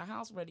apartment. So when the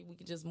house ready, we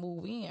could just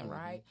move in,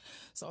 right?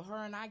 So her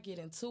and I get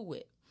into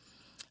it.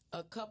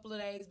 A couple of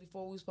days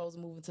before we were supposed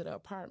to move into the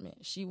apartment,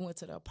 she went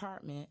to the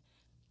apartment,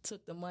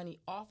 took the money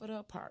off of the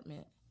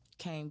apartment,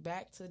 came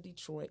back to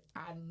Detroit.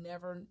 I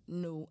never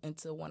knew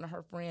until one of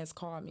her friends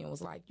called me and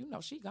was like,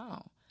 she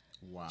gone.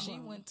 Wow. She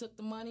went and took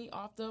the money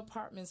off the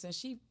apartments, and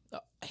she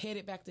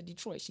headed back to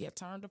Detroit. She had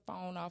turned the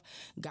phone off,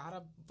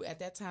 at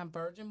that time,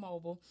 Virgin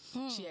Mobile.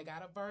 She had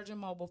got a Virgin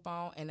Mobile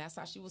phone, and that's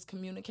how she was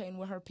communicating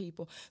with her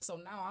people. So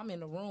now I'm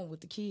in the room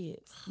with the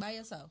kids. By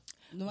yourself.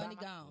 Money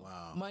gone.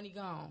 Wow. Money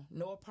gone.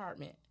 No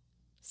apartment.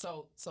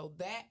 So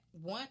that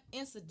one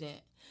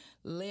incident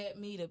led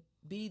me to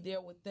be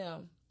there with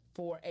them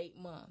for 8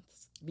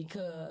 months,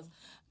 because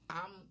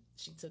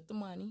she took the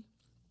money.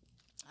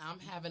 I'm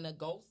having to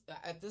go.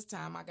 At this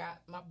time, I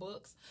got my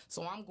books.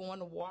 So I'm going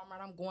to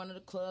Walmart. I'm going to the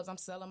clubs. I'm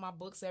selling my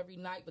books every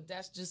night. But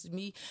that's just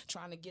me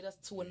trying to get us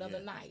to another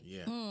night.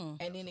 Yeah.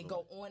 And then it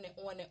go on and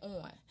on and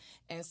on.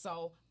 And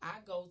so I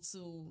go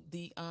to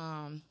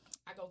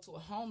a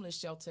homeless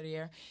shelter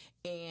there,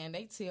 and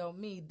they tell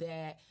me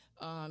that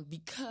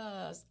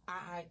because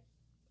I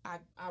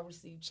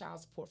received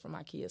child support from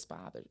my kid's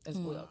father as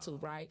well too,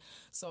 right?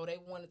 So they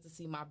wanted to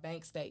see my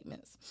bank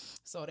statements.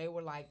 So they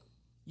were like,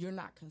 "You're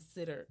not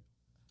considered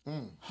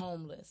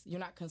homeless. You're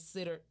not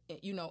considered,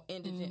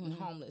 indigent and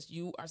homeless.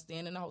 You are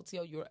staying in a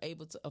hotel. You're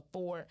able to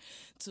afford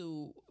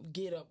to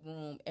get a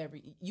room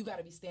you got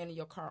to be staying in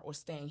your car or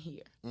staying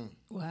here.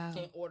 Wow.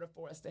 In order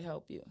for us to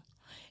help you."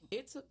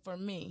 It took for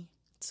me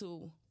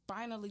to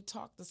finally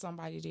talk to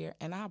somebody there,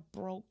 and I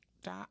broke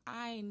down.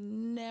 I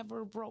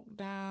never broke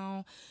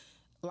down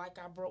like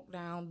I broke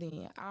down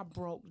then. I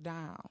broke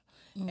down.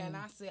 And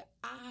I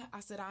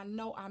said, I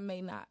know I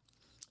may not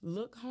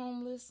look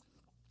homeless,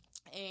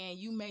 and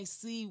you may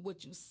see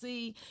what you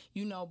see,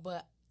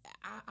 but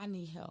I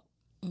need help.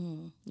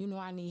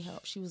 I need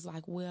help. She was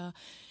like, well,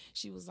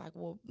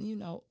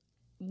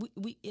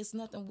 we it's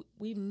nothing.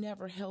 We've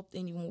never helped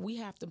anyone. We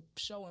have to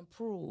show and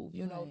prove,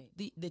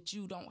 that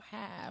you don't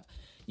have,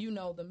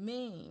 the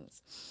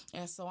means.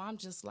 And so I'm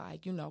just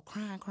like,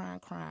 crying.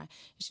 And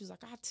she was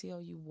like, I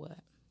tell you what.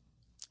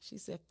 She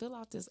said, fill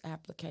out this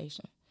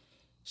application.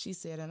 She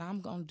said, and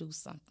I'm going to do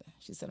something.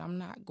 She said, I'm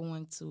not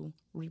going to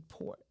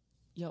report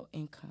your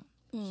income.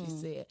 She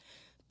said,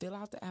 fill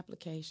out the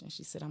application.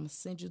 She said, I'm going to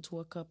send you to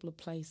a couple of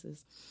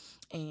places,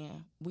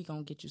 and we're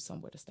going to get you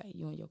somewhere to stay,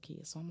 you and your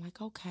kids. So I'm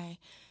like, okay.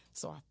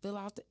 So I fill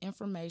out the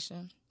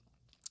information.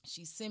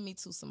 She sent me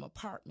to some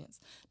apartments,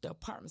 the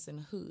apartments in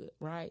the hood,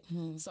 right?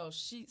 So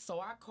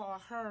I call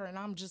her, and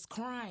I'm just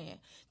crying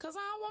because I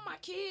don't want my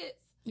kids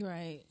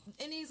right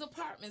in these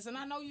apartments, and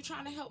I know you're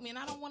trying to help me, and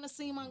I don't want to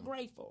seem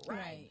ungrateful,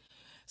 right?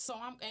 So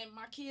and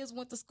my kids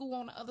went to school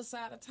on the other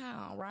side of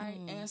town, right?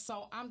 And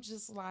so I'm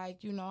just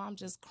like, I'm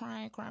just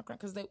crying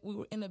because we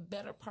were in a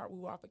better part. We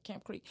were off at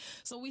Camp Creek,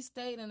 so we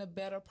stayed in a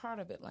better part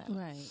of Atlanta,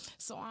 right?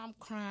 So I'm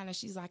crying, and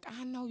she's like,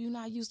 I know you're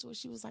not used to it.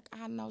 She was like,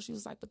 I know. She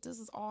was like, but this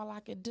is all I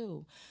could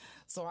do.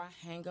 So I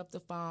hang up the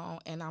phone,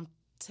 and I'm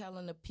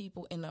telling the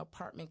people in the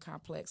apartment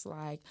complex,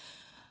 like,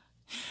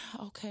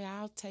 okay,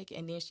 I'll take it.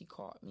 And then she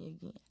called me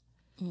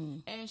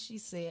again. And she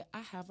said,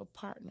 I have a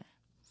partner.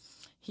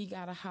 He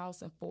got a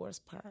house in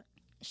Forest Park.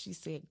 She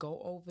said,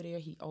 go over there.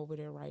 He over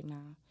there right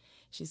now.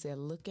 She said,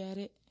 look at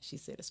it. She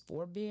said, it's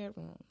 4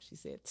 bedrooms. She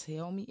said,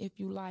 tell me if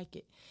you like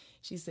it.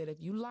 She said,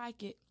 if you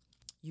like it,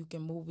 you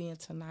can move in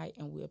tonight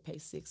and we'll pay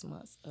 6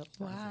 months up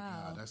front.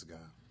 Wow. God, that's God.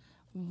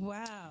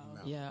 Wow.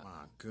 Yeah.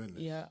 My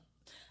goodness. Yeah.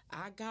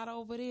 I got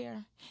over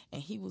there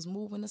and he was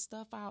moving the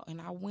stuff out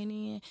and I went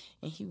in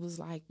and he was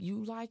like,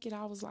 "You like it?"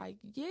 I was like,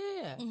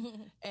 "Yeah."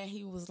 And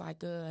he was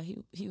like,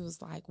 he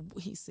was like,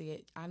 he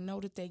said, "I know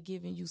that they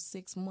giving you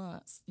 6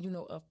 months,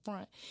 up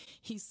front."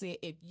 He said,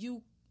 if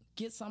you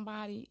get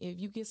somebody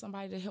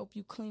to help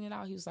you clean it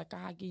out, he was like,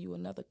 "I'll give you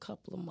another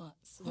couple of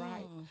months."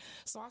 Right.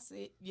 So I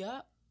said,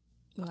 "Yep."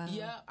 Wow.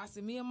 Yeah, I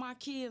said, me and my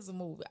kids are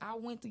moving. I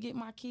went to get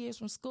my kids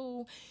from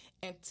school,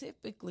 and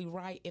typically,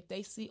 right, if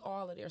they see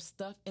all of their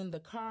stuff in the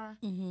car,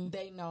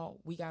 they know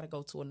we got to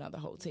go to another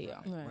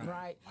hotel,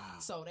 right? Wow.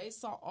 So they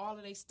saw all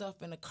of their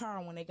stuff in the car.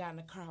 And when they got in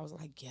the car, I was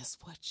like, "Guess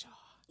what,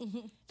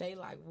 y'all?" They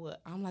like, "What?"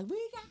 I'm like, "We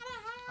got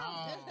a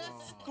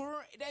house."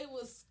 They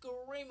was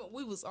screaming.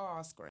 We was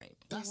all screaming.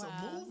 That's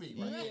a movie,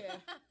 right? Yeah.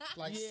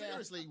 Like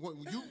seriously,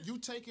 when you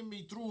taking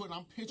me through it,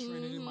 I'm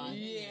picturing it in my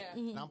head,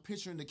 and I'm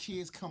picturing the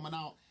kids coming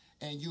out.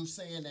 And you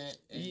saying that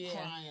and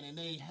crying and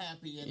they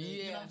happy and they,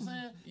 you know what I'm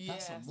saying?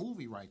 That's a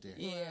movie right there.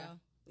 Yeah.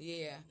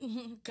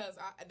 Because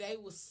they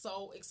was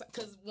so excited.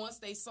 Because once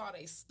they saw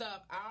their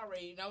stuff, I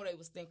already know they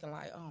was thinking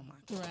like, "Oh my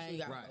God, we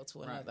gotta go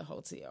to another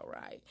hotel,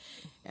 right?"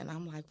 And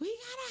I'm like, "We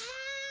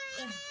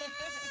got a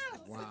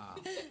house." Wow.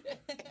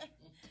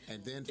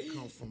 And then to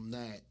come from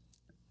that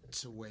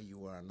to where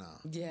you are now.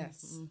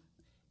 Yes.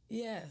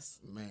 Yes.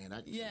 Man,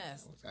 I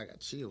got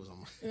chills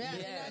on my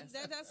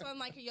That's why I'm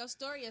like, your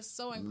story is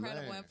so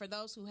incredible. Man. And for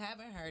those who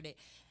haven't heard it,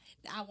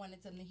 I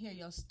wanted them to hear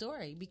your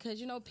story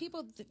because,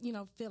 people,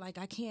 feel like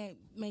I can't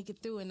make it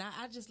through. And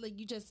I just,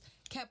 you just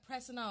kept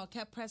pressing on.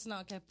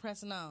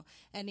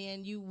 And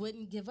then you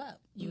wouldn't give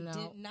up. You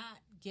did not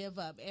give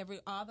up.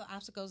 All the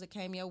obstacles that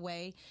came your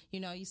way,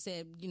 you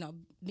said,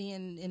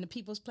 being in the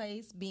people's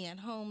place, being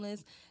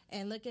homeless,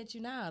 and look at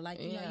you now.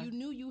 Like, you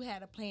knew you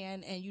had a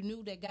plan and you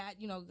knew that God,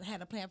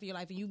 had a plan for your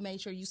life and you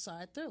made sure you saw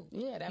it through.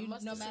 Yeah, that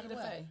must no have matter seen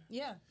what. the face.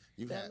 Yeah.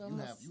 You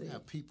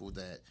have people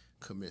that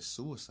commit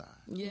suicide.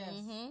 Yes.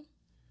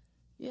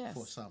 Yes.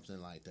 For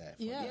something like that.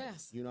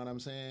 Yes. You know what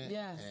I'm saying?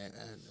 Yes. And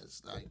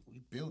it's like,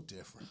 we built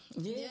different.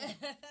 Yeah.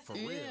 For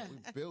real. We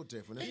built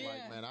different. It's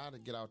like, man, I got to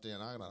get out there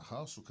and I got to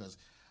hustle because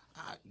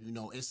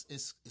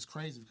it's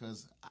crazy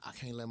because I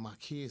can't let my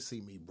kids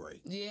see me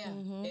break. Yeah,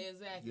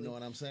 exactly. You know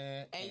what I'm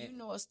saying?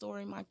 And a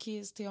story my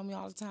kids tell me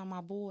all the time,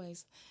 my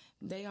boys,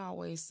 they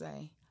always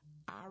say,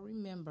 I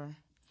remember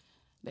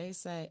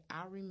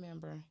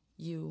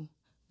you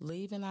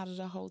leaving out of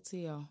the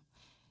hotel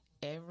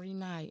every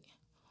night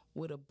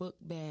with a book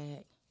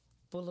bag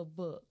full of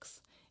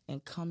books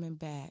and coming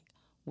back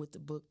with the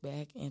book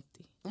bag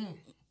empty.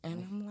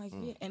 And I'm like,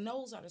 yeah. And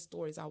those are the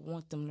stories I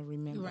want them to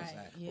remember. Right.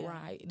 Yeah.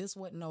 Right. This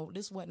wasn't no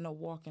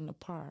walk in the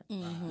park.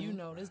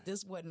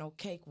 This wasn't no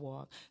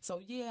cakewalk.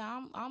 So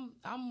yeah, I'm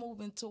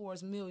moving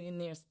towards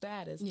millionaire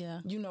status.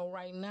 Yeah.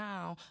 Right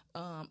now,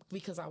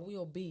 because I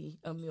will be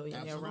a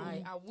millionaire. Absolutely.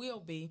 Right. I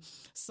will be.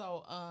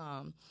 So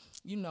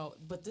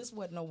but this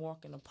wasn't no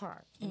walk in the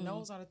park. And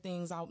those are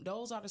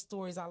the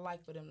stories I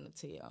like for them to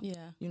tell.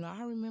 Yeah.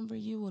 I remember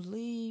you would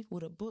leave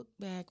with a book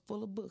bag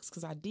full of books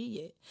because I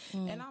did.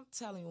 And I'm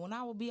telling you, when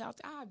I would be out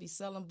there, I'd be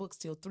selling books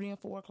till 3 and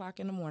 4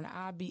 o'clock in the morning.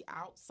 I'd be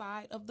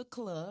outside of the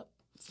club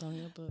selling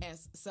your book and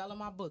selling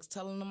my books,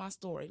 telling them my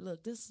story.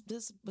 Look, this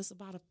was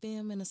about a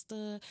femme and a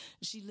stud.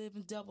 She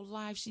living double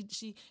life.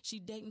 She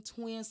dating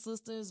twin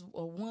sisters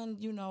or one,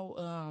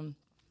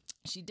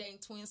 she dating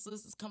twin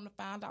sisters, come to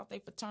find out they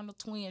fraternal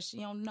twins. She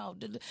don't know.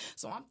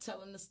 So I'm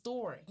telling the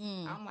story.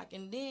 I'm like,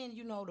 and then,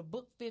 the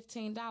book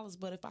 $15,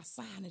 but if I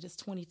sign it, it's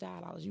 $25.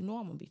 I'm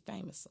going to be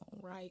famous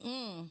soon, right?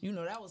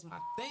 That was my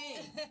thing.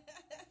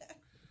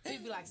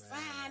 He'd be like,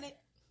 sign it.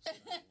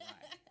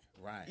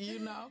 Right.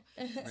 Man,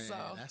 So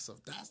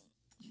that's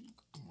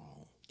come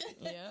on.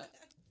 yeah.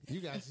 You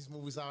guys, these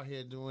movies out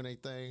here doing their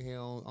thing here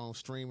on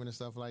streaming and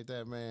stuff like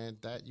that, man.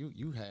 That you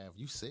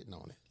sitting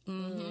on it.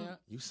 Yeah.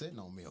 You sitting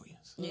on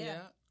millions.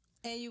 Yeah.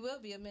 and you will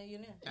be a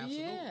millionaire.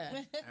 Absolutely.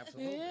 Yeah.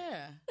 Absolutely.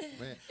 Yeah.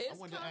 Man, I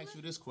wanted to ask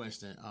you this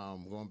question,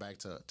 going back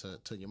to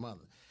your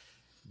mother.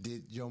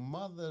 Did your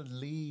mother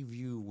leave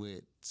you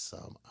with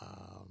some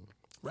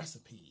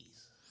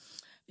recipes?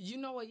 You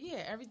know what?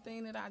 Yeah,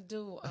 everything that I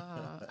do,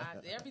 I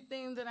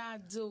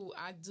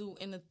do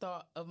in the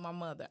thought of my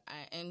mother.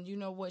 And you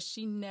know what?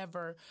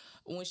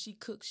 When she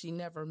cooked, she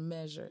never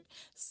measured.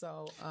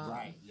 So,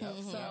 Right. Yep.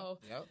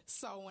 Yep.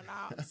 So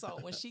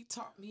when she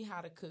taught me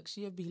how to cook,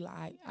 she'll be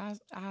like, I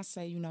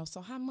say,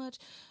 so how much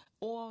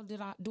oil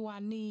do I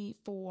need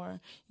for,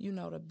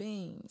 the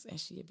beans? And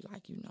she'll be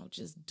like,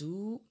 just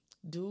do,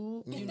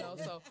 so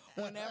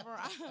whenever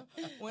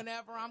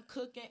I'm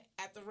cooking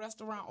at the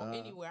restaurant or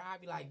anywhere,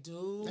 I'd be like, you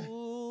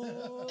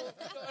know what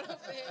I'm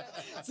saying?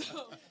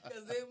 So,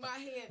 because in my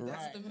head,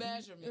 that's the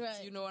measurements,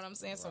 Right. you know what I'm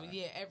saying? So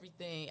yeah,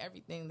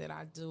 everything that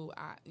I do,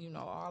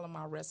 all of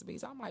my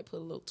recipes, I might put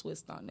a little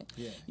twist on it,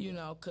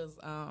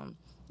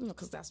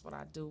 because that's what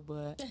I do,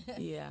 but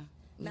yeah.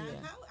 Now,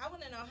 I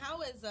want to know,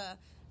 how is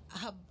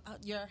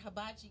your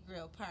hibachi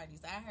grill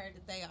parties. I heard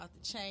that they off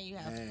the chain. You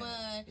have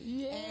fun.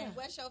 Yeah. And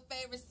what's your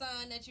favorite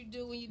song that you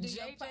do when you do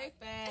your party?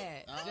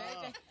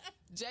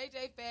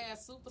 JJ Fad,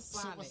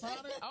 Supersonic.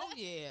 Supersonic? Oh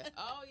yeah,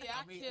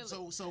 I mean, kill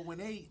it. So when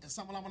they,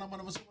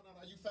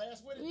 are you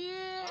fast with it?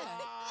 Yeah.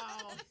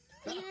 Oh.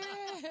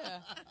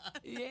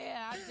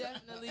 Yeah, I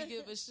definitely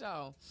give a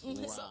show.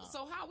 Wow.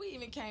 So how we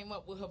even came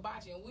up with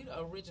hibachi, and we the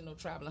original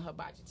traveling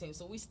hibachi team.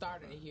 So we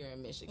started it here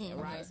in Michigan,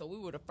 right? So we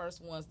were the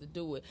first ones to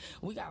do it.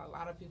 We got a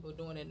lot of people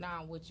doing it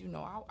now, which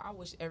I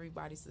wish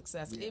everybody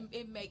success. Yeah.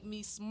 It make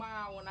me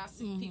smile when I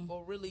see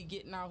people really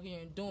getting out here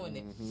and doing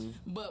it.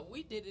 But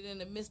we did it in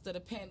the midst of the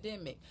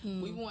pandemic.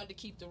 We wanted to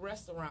keep the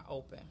restaurant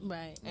open,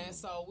 Right? And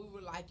so we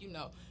were like,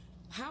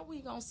 how we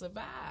gonna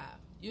survive?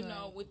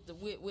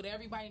 With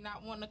everybody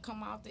not wanting to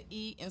come out to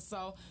eat. And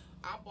so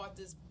I bought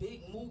this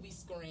big movie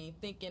screen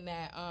thinking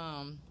that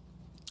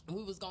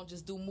we was gonna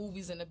just do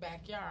movies in the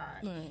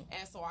backyard. Right.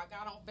 And so I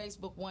got on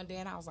Facebook one day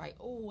and I was like,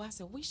 I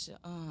said we should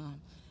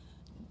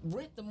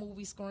rent the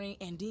movie screen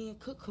and then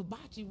cook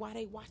hibachi while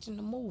they watching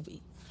the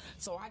movie.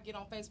 So I get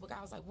on Facebook,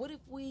 I was like, what if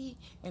we,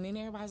 and then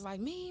everybody's like,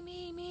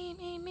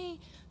 me.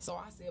 So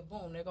I said,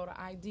 boom, there go the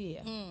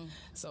idea.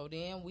 So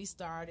then we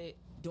started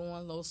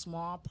doing little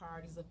small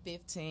parties of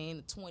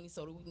 15 to 20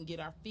 so that we can get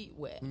our feet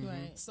wet.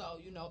 Right. So,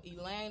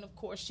 Elaine, of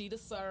course, she the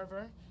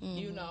server,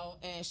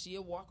 and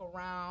she'll walk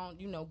around,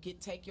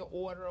 take your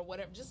order or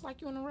whatever, just like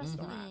you in a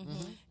restaurant.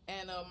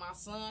 And my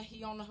son,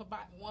 he on the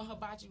one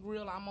hibachi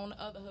grill, I'm on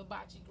the other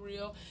hibachi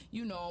grill,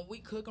 we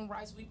cooking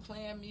rice, we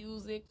playing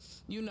music,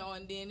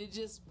 and then it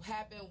just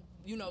happened,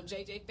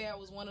 JJ Fair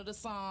was one of the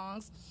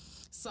songs.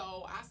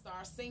 So I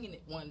started singing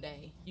it one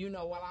day,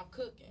 while I'm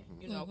cooking,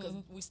 because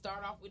we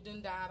start off with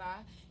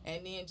Dundada,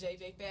 and then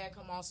JJ Fad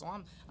come on, so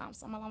I'm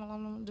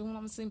doing,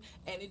 I'm singing,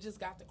 and it just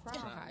got the crowd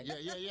high.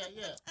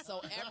 Yeah.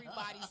 So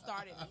everybody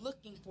started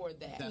looking for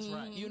that. That's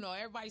right.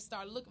 Everybody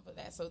started looking for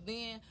that. So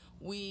then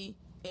we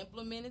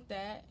implemented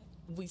that.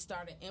 We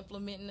started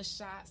implementing the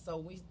shots. So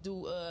we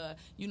do,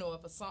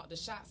 if the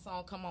shot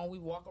song come on, we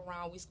walk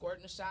around, we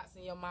squirting the shots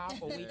in your mouth,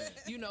 or we,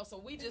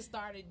 so we just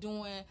started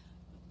doing,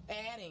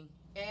 adding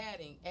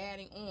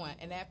on.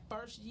 And that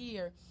first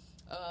year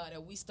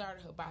that we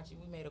started hibachi,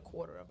 we made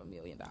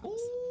 $250,000. Ooh.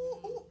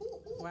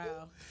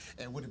 Wow.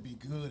 And what it'd be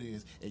good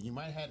is, and you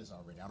might have this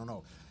already, I don't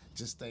know,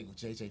 just think with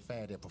JJ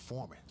Fad there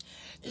performing.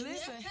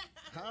 Listen.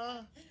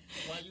 Huh?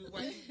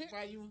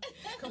 Why you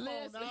come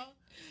on now?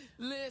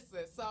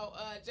 Listen, so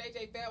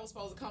JJ Fad was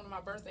supposed to come to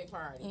my birthday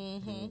party.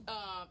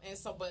 And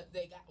so, but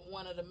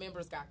one of the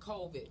members got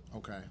COVID.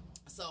 Okay.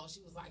 So she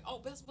was like,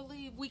 best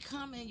believe we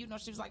coming.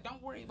 She was like,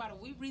 don't worry about it.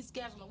 We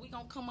rescheduling. We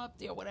gonna come up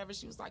there, whatever.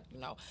 She was like,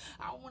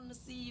 I wanted to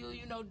see you,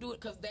 do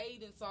it. Because they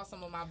didn't saw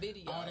some of my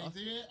videos. Oh,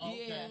 they did?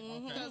 Okay. Yeah.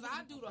 Because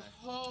I do the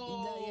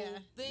whole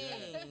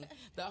thing,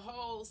 the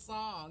whole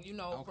song,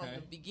 from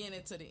the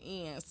beginning to the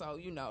end. So,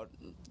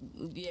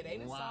 they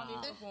didn't saw me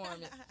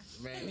perform it.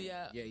 Man.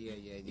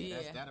 Yeah.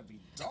 That'll be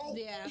dope.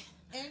 Yeah.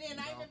 And then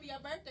I remember your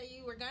birthday,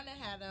 you were going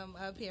to have them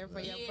up here for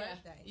your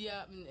birthday.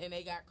 Yeah, and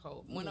they got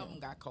COVID. One of them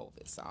got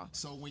COVID,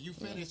 So when you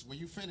finish,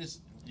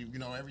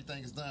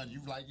 everything is done,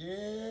 you like,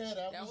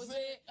 that was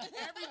it.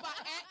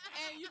 Everybody,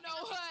 and you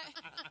know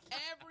what?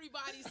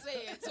 Everybody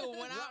said too.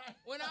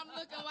 When I'm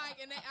looking like,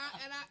 and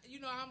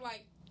I'm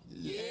like,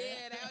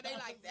 they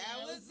like,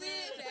 that was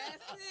it.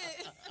 That's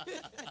it.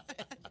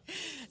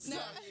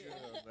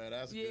 Man,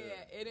 that's good.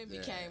 It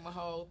became a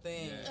whole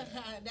thing.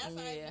 That's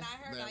why and I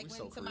heard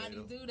when somebody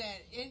creative. do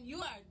that, and you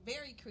are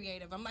very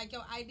creative. I'm like,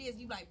 your ideas,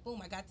 you like,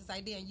 boom, I got this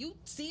idea, and you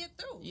see it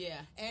through. Yeah.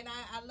 And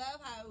I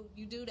love how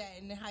you do that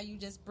and how you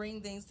just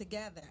bring things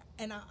together.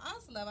 And I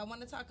also I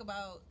want to talk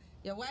about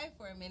your wife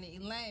for a minute,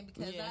 Elaine,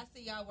 because I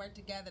see y'all work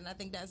together, and I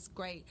think that's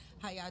great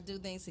how y'all do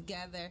things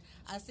together.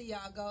 I see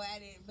y'all go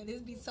at it, but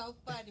it'd be so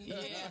funny.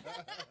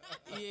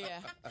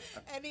 Yeah.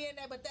 And then,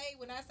 but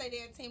when I say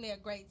they're a team, they're a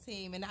great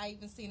team. And I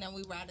even seen them,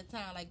 we were out of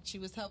town, like she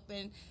was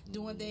helping,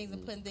 doing things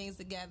and putting things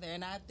together.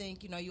 And I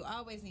think, you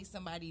always need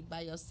somebody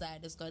by your side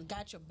that's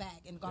got your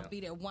back and going to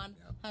be there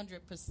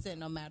 100%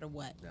 no matter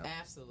what.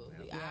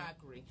 Absolutely. I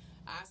agree.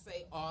 I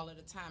say all of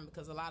the time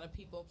because a lot of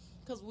people,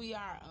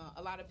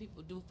 a lot of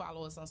people do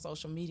follow us on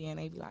social media and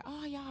they be like,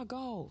 oh, y'all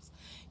goals,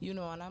 and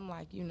I'm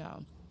like,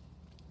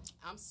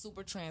 I'm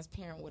super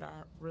transparent with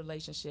our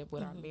relationship,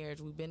 with our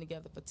marriage. We've been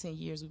together for 10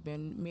 years. We've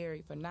been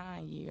married for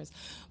 9 years.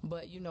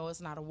 But,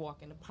 it's not a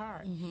walk in the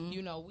park.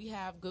 We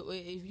have good,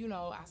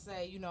 I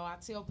say, I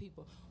tell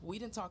people, we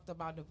done talked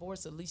about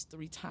divorce at least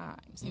 3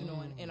 times,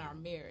 in our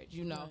marriage,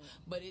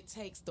 But it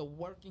takes the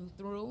working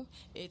through.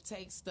 It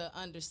takes the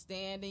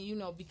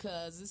understanding,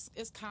 because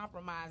it's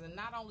compromise. And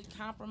not only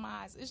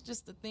compromise, it's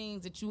just the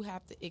things that you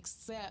have to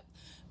accept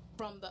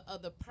from the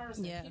other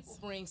person. Yes. People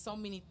bring so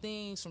many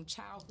things from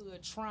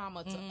childhood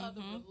trauma to other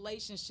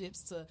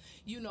relationships to,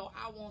 you know,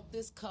 I want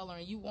this color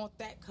and you want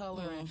that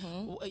color, and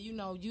you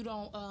know, you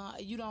don't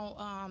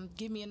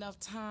give me enough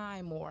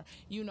time, or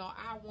you know,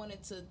 I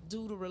wanted to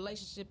do the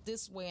relationship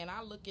this way, and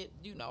I look at,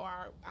 you know,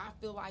 I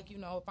feel like, you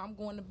know, if I'm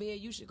going to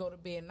bed, you should go to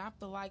bed, and I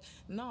feel like,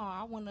 no,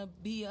 I want to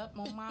be up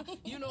on my,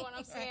 you know what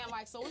I'm saying?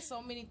 Like, so it's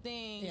so many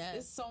things. Yes.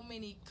 It's so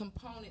many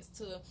components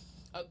to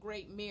a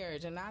great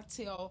marriage, and I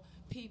tell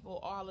people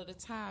all of the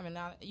time, and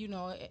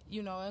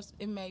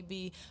it may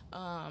be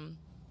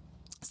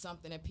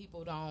something that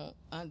people don't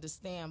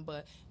understand,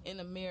 but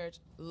in a marriage,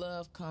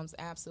 love comes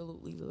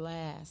absolutely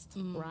last,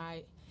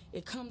 right?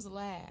 It comes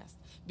last,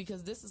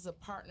 because this is a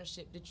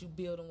partnership that you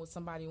building with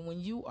somebody.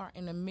 When you are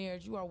in a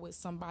marriage, you are with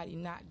somebody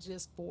not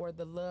just for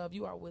the love.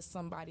 You are with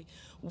somebody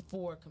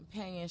for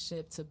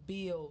companionship, to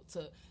build,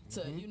 to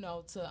you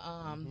know,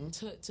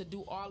 to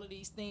do all of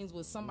these things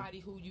with somebody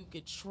who you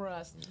could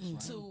trust,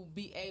 to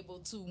be able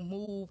to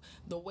move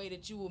the way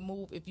that you would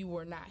move if you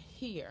were not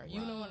here.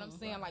 You know what I'm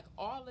saying? Like,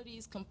 all of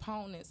these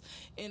components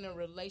in a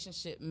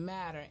relationship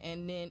matter,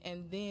 and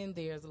then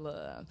there's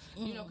love.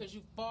 You know, because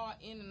you fall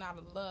in and out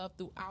of love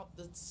throughout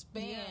the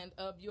span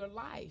of your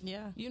life.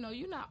 Yeah. You know,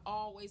 you're not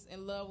always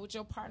in love with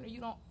your partner.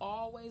 You don't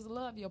always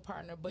love your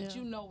partner, but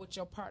you know what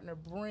your partner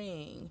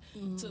bring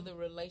to the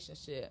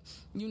relationship.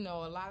 You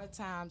know, a lot of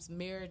times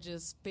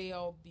marriages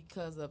fail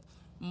because of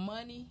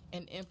money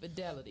and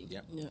infidelity.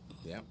 Yep.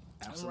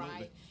 Absolutely.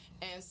 Right?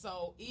 And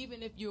so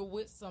even if you're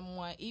with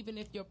someone, even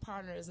if your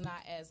partner is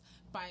not as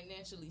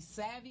financially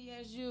savvy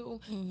as you,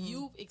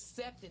 you've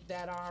accepted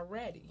that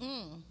already.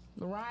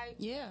 Right?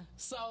 Yeah.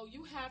 So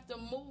you have to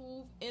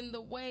move in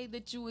the way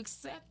that you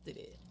accepted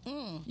it.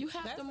 You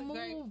have That's to a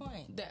great move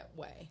point. that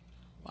way.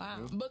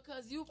 Wow.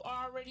 Because you've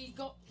already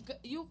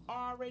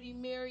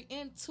married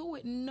into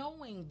it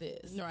knowing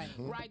this. Right.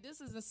 Right?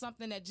 This isn't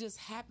something that just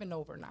happened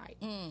overnight.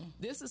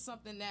 This is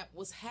something that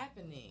was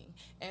happening.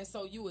 And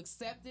so you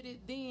accepted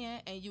it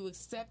then, and you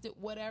accepted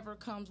whatever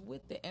comes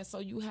with it. And so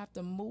you have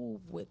to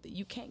move with it.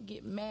 You can't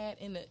get mad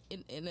in the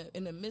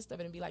midst of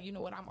it and be like, you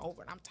know what, I'm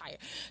over it, I'm tired.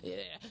 Yeah,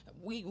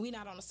 we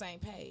not on the same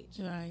page.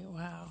 Right.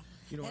 Wow.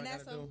 You know And what I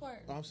that's gotta so do?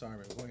 important. Oh, I'm sorry,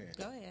 man. Go ahead.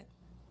 Go ahead.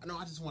 No,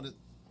 I just want to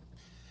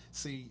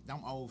see.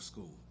 I'm old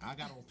school. I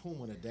got on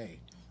Puma today,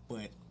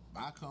 but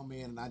I come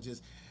in and I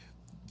just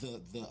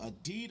the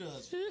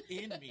Adidas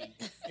in me,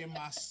 in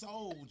my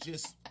soul,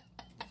 just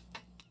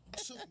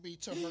took me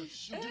to her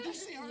shoe. Did you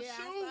see her shoes? Yeah,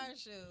 I saw her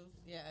shoes.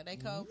 Yeah, they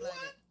cold blooded.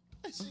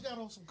 What? She got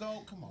on some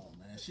gold. Come on,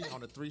 man. She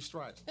on the 3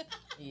 stripes.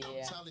 Yeah.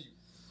 I'm telling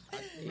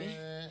you,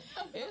 man.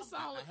 It's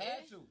only I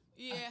had to.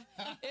 Yeah,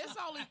 it's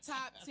only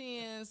top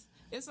 10s.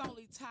 It's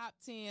only top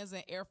 10s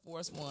and Air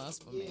Force Ones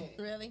for me.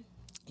 Really?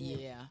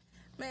 Yeah.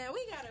 Man,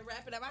 we gotta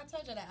wrap it up. I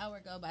told you that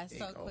hour go by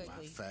so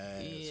quickly.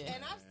 Fast. Yeah.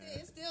 And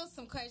it's still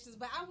some questions,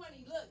 but I want to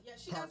look. Yeah,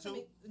 she Part got some.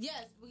 two?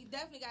 Yes, we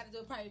definitely got to do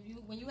a part.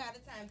 When you have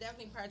the time,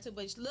 definitely part 2.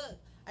 But look,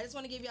 I just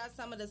want to give y'all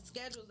some of the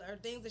schedules or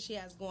things that she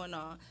has going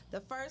on.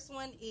 The first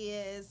one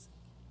is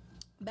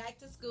back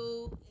to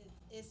school.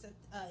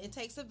 It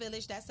takes a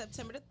village. That's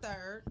September the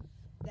 3rd.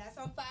 That's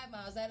on 5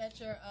 Mile. Is that at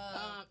your?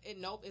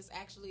 Nope. It's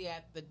actually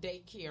at the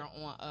daycare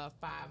on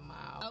 5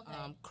 Mile.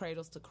 Okay.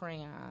 Cradles to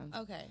Crayons.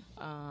 Okay.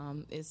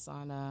 It's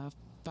on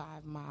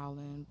 5 Mile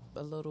and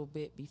a little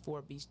bit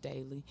before Beach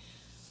Daily.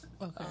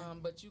 Okay.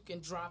 But you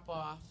can drop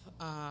off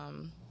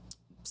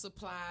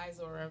supplies,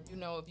 or you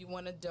know, if you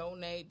want to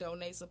donate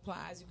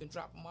supplies, you can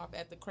drop them off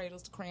at the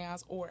Cradles to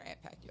Crayons or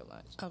at Pack Your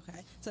Lunch.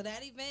 Okay. So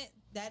that event,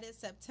 that is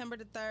September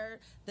the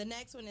 3rd. The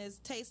next one is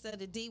Taste of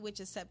the D, which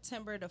is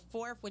September the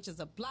 4th, which is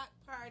a block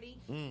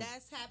party.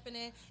 That's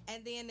happening.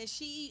 And then the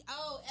CEO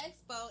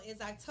Expo is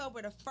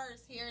October the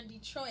 1st here in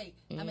Detroit.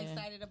 I'm Yeah.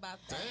 excited about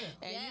that.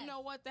 And you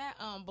know what? That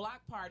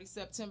block party,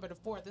 September the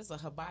 4th, is a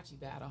hibachi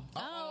battle.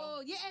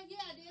 Oh, yeah, I did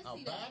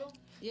see that. Battle?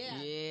 Yeah.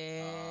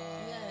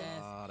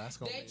 Yes. Oh, that's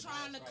gonna They be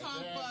trying to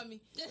come for me.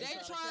 They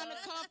trying to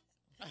come.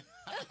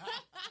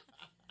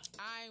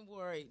 I ain't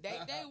worried. They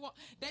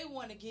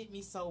want to get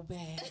me so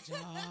bad,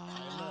 y'all.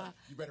 Look,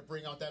 you better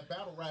bring out that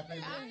battle rap in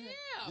there. I am.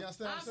 You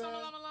understand what I'm saying?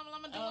 I'm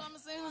gonna do what I'm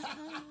saying.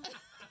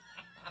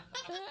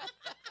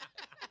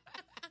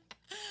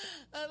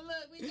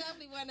 Look, we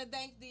definitely want to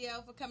thank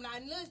DL for coming out.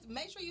 And listen,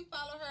 make sure you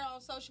follow her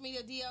on social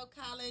media, DL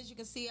Collins. You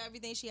can see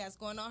everything she has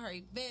going on, her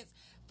events.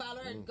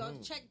 Follow her. Go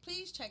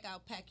please check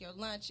out Pack Your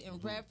Lunch in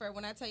Redford.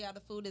 When I tell y'all the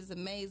food is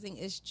amazing,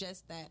 it's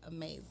just that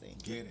amazing.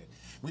 Get it.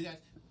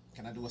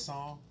 Can I do a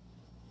song?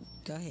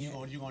 Go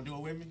ahead. You gonna do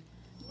it with me?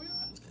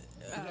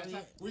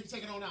 We can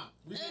take it on out.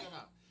 We can take it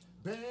out.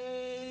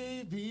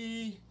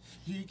 Baby,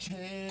 you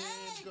can't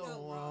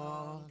go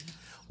on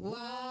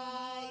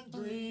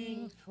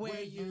wondering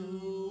where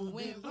you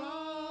went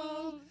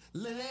wrong.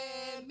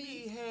 Let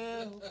me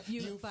help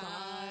you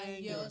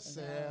find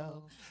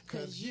yourself,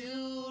 'cause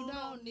you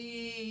don't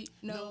need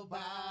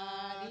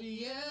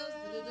nobody else.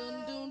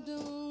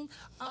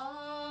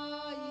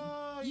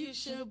 All you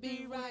should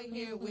be right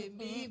here with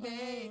me,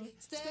 babe.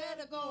 Instead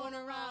of going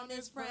around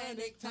this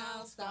frantic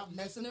town, stop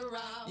messing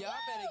around. Y'all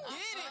better get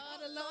it. All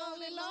the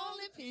lonely,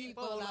 lonely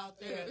people out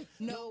there,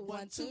 no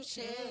one to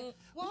share.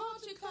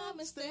 Won't you come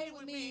and stay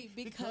with me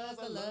because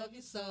I love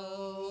you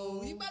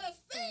so? You better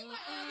sing my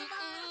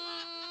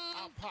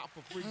I'll pop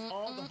for free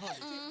all the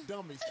honeys,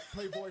 dummies,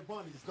 Playboy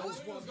bunnies,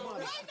 those ones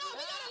money. Wait, no,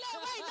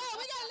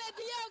 we gotta let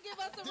DL give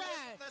us a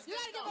ride. You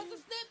gotta give us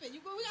a snippet. We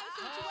gotta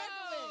see what you're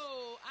working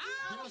with.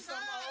 Give us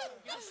something old.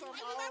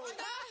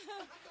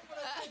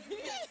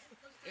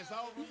 It's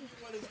over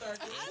when it starts.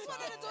 I just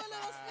wanted to do a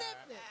little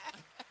snippet.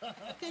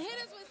 Can hit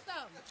us with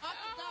something. Up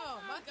the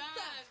dome. My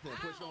gosh.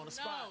 Put you on the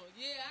spot.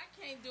 Yeah, I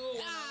can't do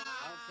it.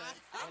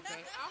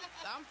 Okay.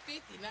 I'm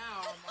 50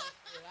 now almost.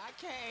 I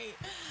can't.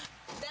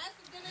 That's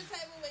the dinner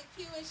table with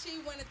Q and She.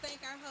 Want to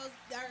thank our host,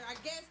 our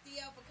guest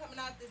DL, for coming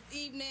out this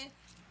evening.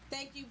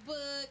 Thank you,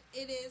 Boog.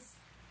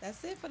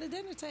 That's it for the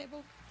dinner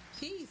table.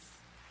 Peace.